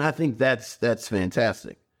 And I think that's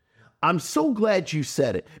fantastic. I'm so glad you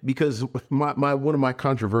said it, because my one of my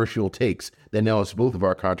controversial takes, that now it's both of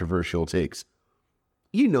our controversial takes.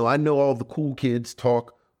 I know all the cool kids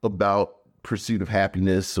talk about Pursuit of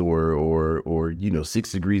Happiness or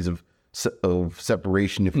 6 Degrees of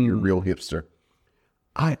Separation if you're a real hipster.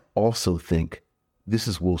 I also think this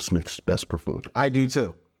is Will Smith's best performance. I do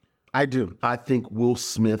too. I do. I think Will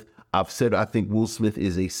Smith, I think Will Smith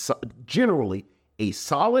is generally a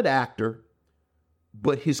solid actor,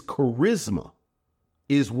 but his charisma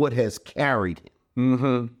is what has carried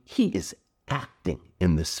him. He is acting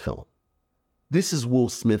in this film. This is Will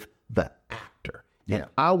Smith, the actor. Yeah.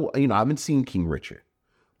 I will, I haven't seen King Richard,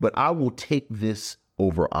 but I will take this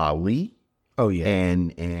over Ali. Oh yeah.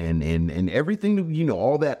 And everything,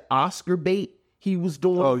 all that Oscar bait he was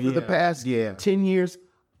doing for the past 10 years.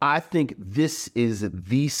 I think this is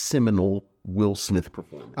the seminal Will Smith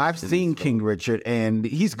performance. I've seen King Richard, and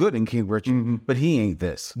he's good in King Richard, but he ain't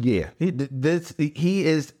this. Yeah. He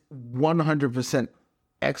is 100%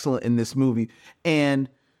 excellent in this movie. And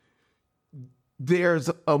there's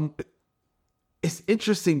it's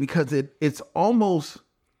interesting because it almost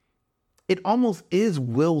is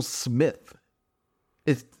Will Smith.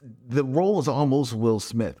 The role is almost Will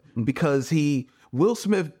Smith, because Will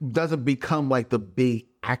Smith doesn't become like the big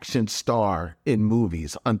action star in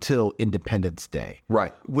movies until Independence Day.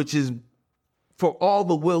 Right. Which is, for all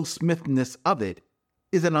the Will Smithness of it,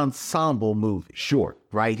 is an ensemble movie. Sure.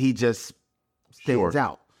 Right? He just stands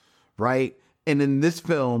out. Right? And in this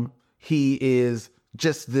film, he is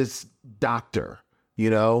just this doctor,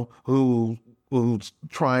 who's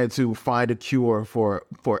trying to find a cure for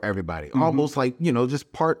everybody. Almost like,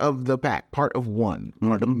 just part of the pack, part of one,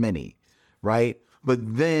 part of many. Right? But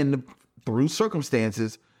then through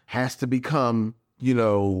circumstances has to become,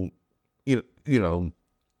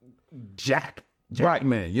 Jack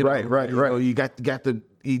man. Right. You got the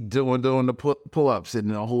doing the pull-ups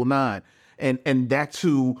and the whole nine. And that's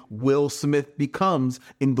who Will Smith becomes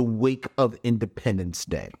in the wake of Independence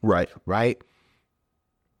Day. Right. Right.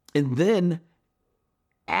 And then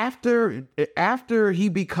after he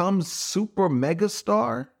becomes super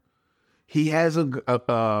megastar, he has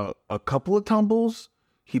a couple of tumbles.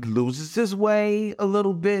 He loses his way a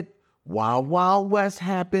little bit. Wild Wild West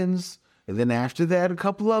happens. And then after that, a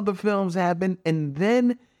couple other films happen. And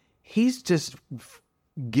then he's just,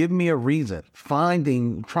 give me a reason, trying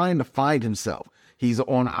to find himself. He's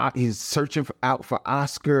searching out for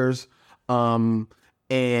Oscars.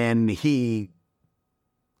 And he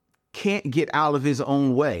can't get out of his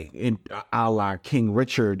own way, a la King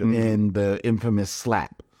Richard in the infamous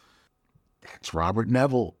Slap. That's Robert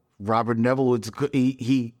Neville. Robert Neville is good.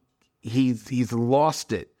 He's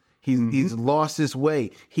lost it. He's lost his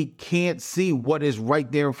way. He can't see what is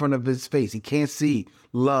right there in front of his face. He can't see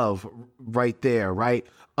love right there. Right.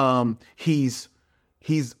 He's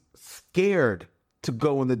scared to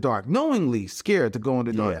go in the dark, knowingly scared to go in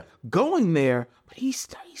the dark, Yeah. going there, but he's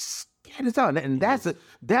scared as hell. And that's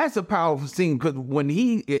a powerful scene, because when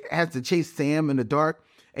he has to chase Sam in the dark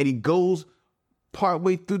and he goes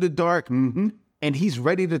partway through the dark and he's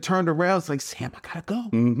ready to turn around, it's like, Sam, I gotta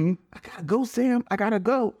go. I gotta go, Sam. I gotta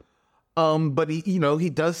go. But he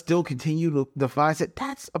does still continue to defy it.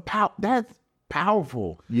 That's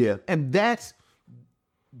powerful. Yeah. And that's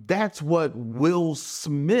what Will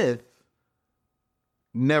Smith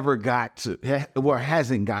never got to, or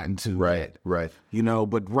hasn't gotten to. Right, right.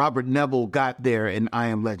 But Robert Neville got there in I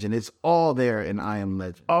Am Legend. It's all there in I Am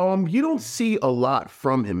Legend. You don't see a lot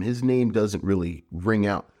from him. His name doesn't really ring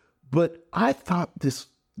out. But I thought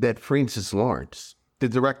that Francis Lawrence, The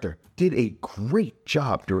director. did a great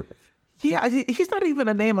job. Yeah, he's not even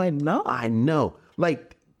a name I know. I know.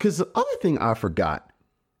 Like, because the other thing I forgot,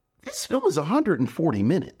 this film is 140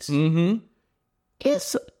 minutes.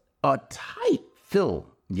 It's a tight film.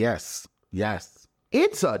 Yes.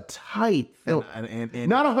 It's a tight film. And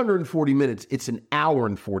Not 140 minutes. It's an hour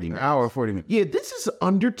and 40 minutes. hour 40 minutes. Yeah, this is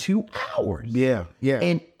under 2 hours. Yeah.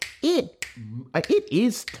 And it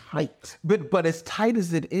is tight. But as tight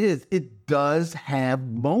as it is, it does have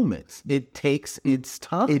moments. It takes its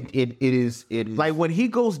time. It is Like when he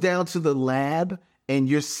goes down to the lab and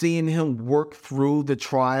you're seeing him work through the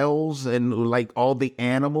trials and like all the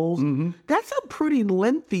animals, that's a pretty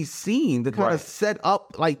lengthy scene to kind of set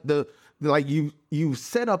up you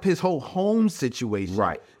set up his whole home situation.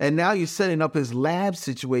 Right. And now you're setting up his lab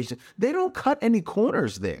situation. They don't cut any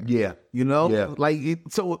corners there. Yeah. Yeah.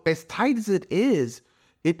 So as tight as it is,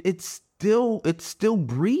 it still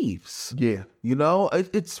breathes. Yeah.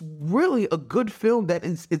 It's really a good film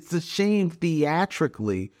it's a shame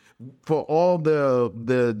theatrically for all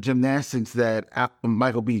the gymnastics that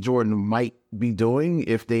Michael B. Jordan might be doing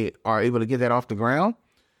if they are able to get that off the ground.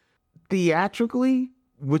 Theatrically,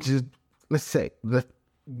 which is, let's say,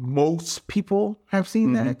 most people have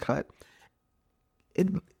seen that cut.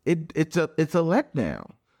 It's a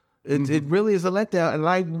letdown. It really is a letdown, and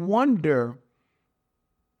I wonder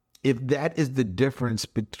if that is the difference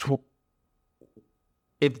between,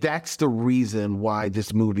 if that's the reason why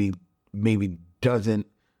this movie maybe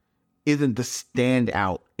isn't the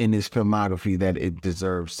standout in his filmography that it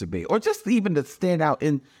deserves to be, or just even the standout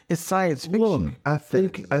in science fiction. Look, I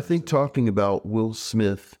think talking about Will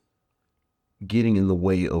Smith getting in the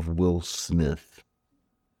way of Will Smith,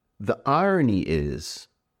 the irony is,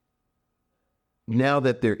 now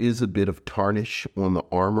that there is a bit of tarnish on the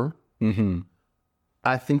armor,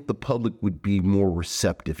 I think the public would be more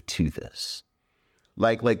receptive to this.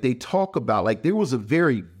 Like they talk about, like there was a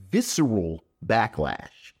very visceral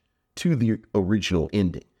backlash to the original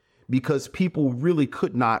ending because people really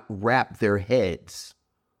could not wrap their heads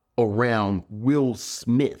around Will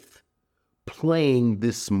Smith playing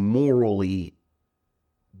this morally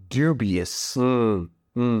dubious,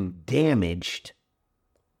 damaged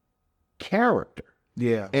character.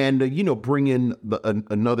 Yeah. And, bring in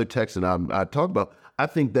another text that I talk about. I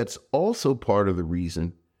think that's also part of the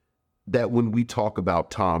reason that when we talk about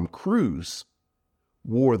Tom Cruise,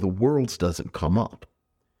 War of the Worlds doesn't come up.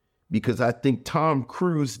 Because I think Tom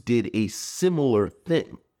Cruise did a similar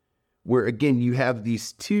thing where, again, you have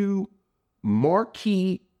these two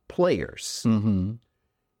marquee players and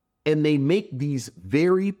they make these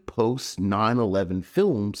very post 9/11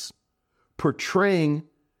 films portraying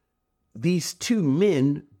these two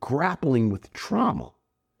men grappling with trauma.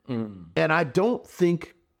 And I don't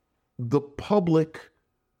think the public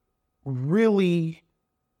really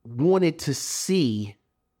wanted to see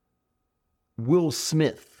Will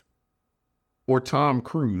Smith or Tom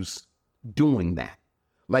Cruise doing that.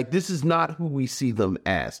 Like, this is not who we see them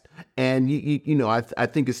as. And, I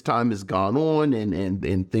think as time has gone on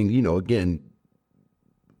and things, again,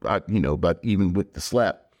 but even with the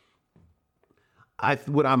slap,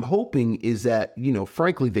 what I'm hoping is that,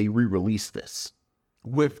 frankly, they re-release this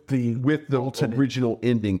with the original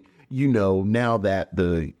ending, now that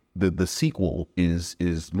the sequel is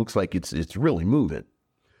looks like it's really moving.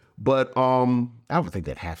 But I would think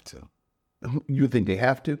they'd have to. You would think they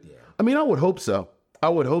have to? Yeah. I mean, I would hope so.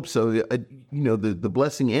 The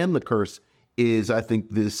blessing and the curse is, I think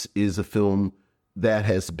this is a film that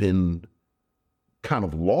has been kind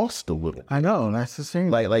of lost a little. I know, that's the same.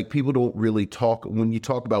 Like people don't really talk, when you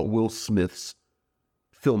talk about Will Smith's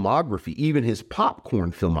filmography, even his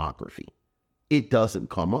popcorn filmography, it doesn't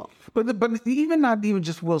come up. But not even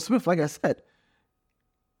just Will Smith, like I said,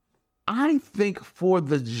 I think for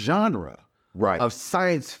the genre of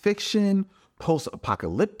science fiction,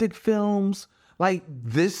 post-apocalyptic films, like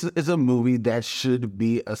this is a movie that should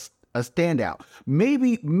be a standout.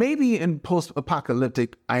 Maybe in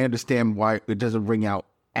post-apocalyptic, I understand why it doesn't ring out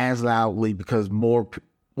as loudly because more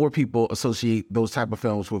people associate those type of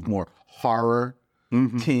films with more horror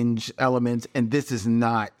tinge elements, and this is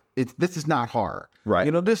not horror. Right.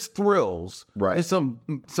 You know, there's thrills. Right. There's some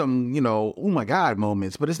oh my God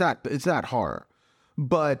moments, but it's not horror.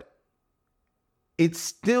 But it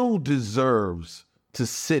still deserves to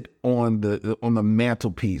sit on the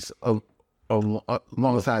mantelpiece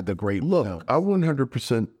alongside the great films. I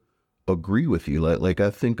 100% agree with you. Like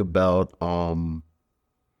I think about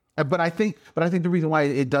But I think the reason why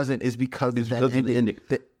it doesn't is because of the ending.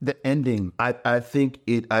 The ending. I think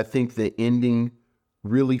the ending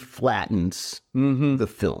really flattens the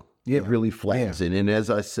film. Yeah. It really flattens it. And as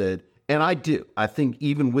I said, and I do, I think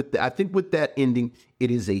even with that ending, it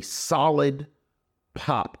is a solid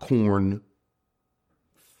popcorn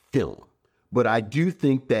film. But I do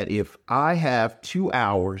think that if I have 2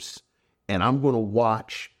 hours and I'm going to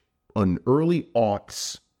watch an early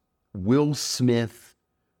aughts Will Smith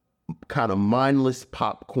kind of mindless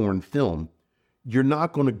popcorn film, you're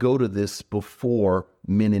not going to go to this before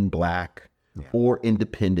Men in Black or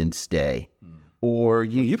Independence Day or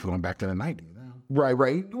You're going back to the 90s now.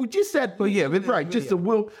 Right. We just said, but yeah, but right. Just a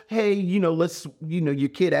will. Hey, let's, your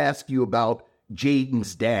kid asked you about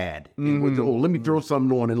Jaden's dad. And let me throw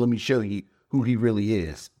something on and let me show you who he really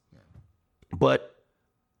is. But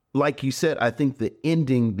like you said, I think the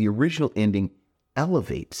original ending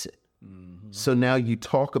elevates it. So now you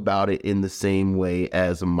talk about it in the same way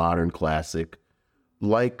as a modern classic,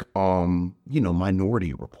 like,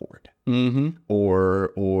 Minority Report,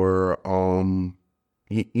 or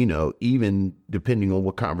even depending on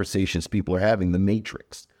what conversations people are having, The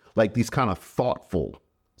Matrix, like these kind of thoughtful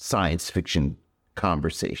science fiction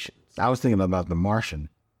conversations. I was thinking about The Martian.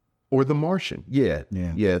 Or The Martian. Yeah.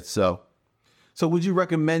 So would you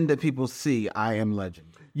recommend that people see I Am Legend?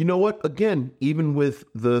 You know what? Again, even with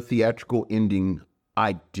the theatrical ending,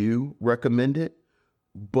 I do recommend it,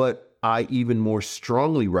 but I even more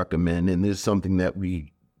strongly recommend, and this is something that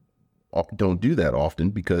we don't do that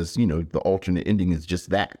often because, the alternate ending is just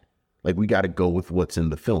that. Like, we got to go with what's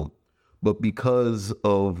in the film. But because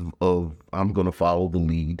of I'm going to follow the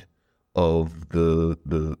lead of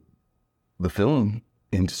the film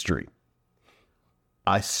industry,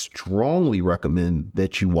 I strongly recommend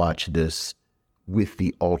that you watch this with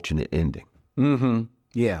the alternate ending.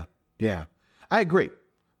 Yeah. I agree.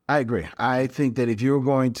 I think that if you're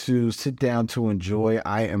going to sit down to enjoy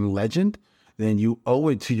I Am Legend, then you owe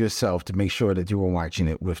it to yourself to make sure that you are watching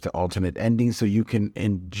it with the alternate ending so you can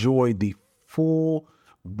enjoy the full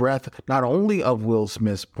breadth, not only of Will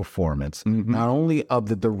Smith's performance, not only of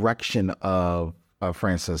the direction of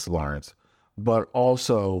Francis Lawrence, but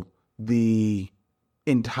also the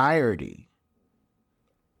entirety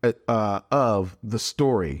of the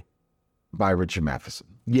story by Richard Matheson.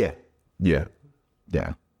 Yeah.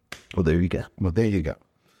 Well, there you go.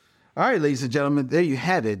 All right, ladies and gentlemen, there you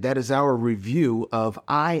have it. That is our review of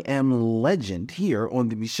I Am Legend here on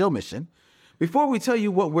the Micheaux Mission. Before we tell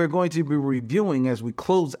you what we're going to be reviewing as we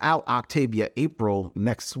close out Octavia April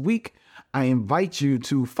next week, I invite you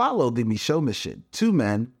to follow the Micheaux Mission. 2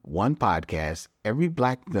 men, 1 podcast, every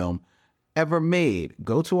black film ever made.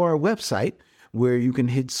 Go to our website where you can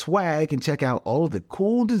hit swag and check out all of the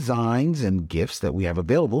cool designs and gifts that we have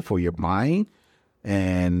available for your buying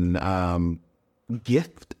and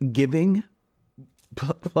gift giving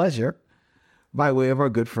pleasure by way of our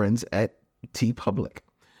good friends at TeePublic.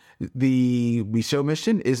 The Micheaux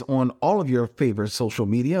Mission is on all of your favorite social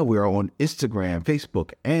media. We are on Instagram,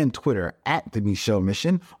 Facebook, and Twitter at the Micheaux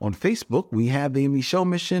Mission. On Facebook, we have the Micheaux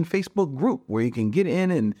Mission Facebook group where you can get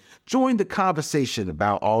in and join the conversation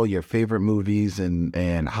about all your favorite movies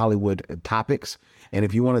and Hollywood topics. And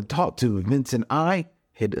if you want to talk to Vince and I,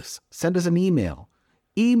 send us an email.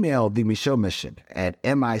 Email the Micheaux Mission at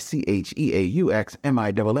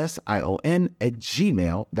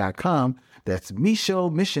micheauxmission@gmail.com. That's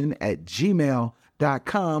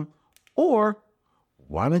micheauxmission@gmail.com. Or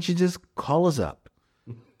why don't you just call us up?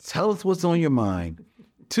 Tell us what's on your mind.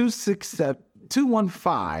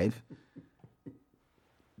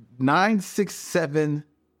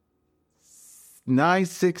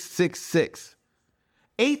 215-967-9666.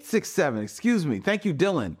 867, excuse me. Thank you,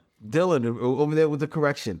 Dylan. Dylan over there with the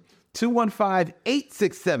correction.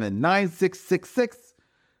 215-867-9666.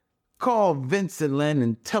 Call Vince and Len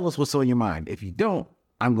and tell us what's on your mind. If you don't,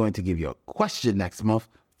 I'm going to give you a question next month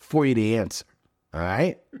for you to answer. All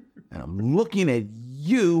right? And I'm looking at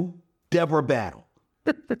you, Deborah Battle.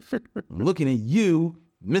 I'm looking at you,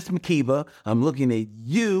 Miss McKeeva. I'm looking at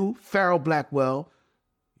you, Farrell Blackwell.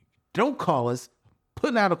 Don't call us.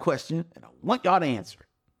 putting out a question, and I want y'all to answer it.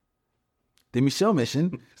 The Michelle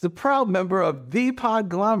Mission is a proud member of The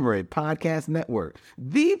Podglomerate Podcast Network.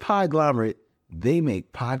 The Podglomerate, they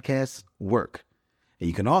make podcasts work. And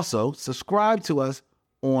you can also subscribe to us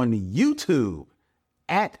on YouTube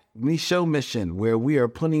at Michelle Mission, where we are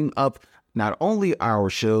putting up not only our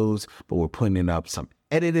shows, but we're putting up some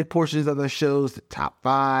edited portions of the shows, the top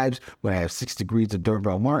fives. We're going to have 6 Degrees of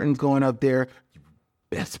Durval Martins going up there. You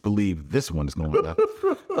best believe this one is going up.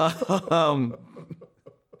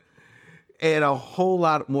 And a whole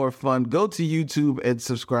lot more fun. Go to YouTube and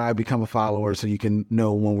subscribe, become a follower so you can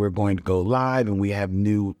know when we're going to go live. And we have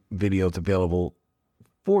new videos available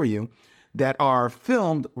for you that are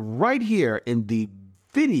filmed right here in the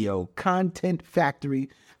Video Content Factory,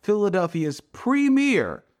 Philadelphia's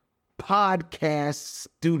premier podcast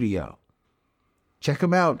studio. Check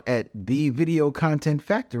them out at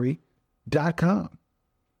thevideocontentfactory.com.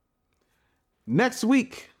 Next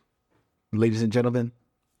week, ladies and gentlemen,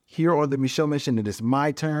 here on the Michelle Mission, it is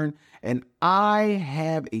my turn, and I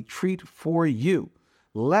have a treat for you.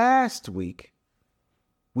 Last week,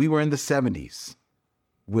 we were in the 70s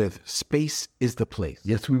with Space is the Place.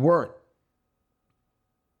 Yes, we were.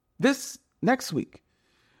 This next week,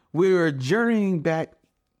 we're journeying back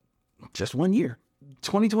just 1 year,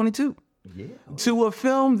 2022, to a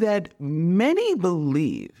film that many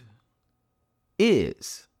believe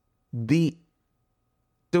is the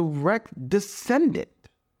direct descendant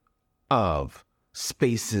of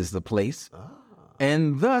Space is the Place,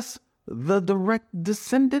 and thus the direct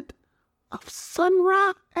descendant of Sun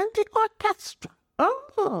Ra and the orchestra.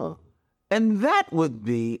 And that would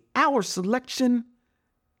be our selection,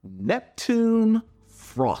 Neptune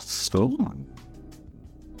Frost. Oh,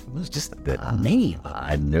 It was just the name.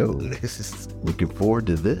 I know. This is looking forward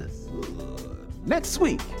to this. Next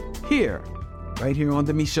week, right here on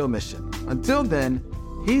the Michelle Mission. Until then,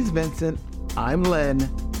 he's Vincent, I'm Len,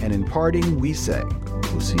 and in parting, we say,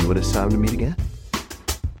 We'll see you when it's time to meet again.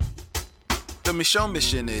 The Michelle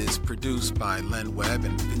Mission is produced by Len Webb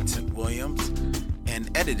and Vincent Williams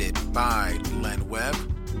and edited by Len Webb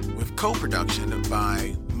with co-production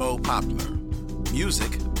by Mo Poplar,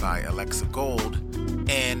 music by Alexa Gold,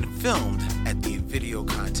 and filmed at the Video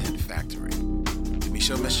Content Factory. The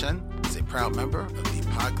Michelle Mission is a proud member of the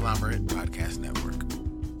Podglomerate Podcast Network.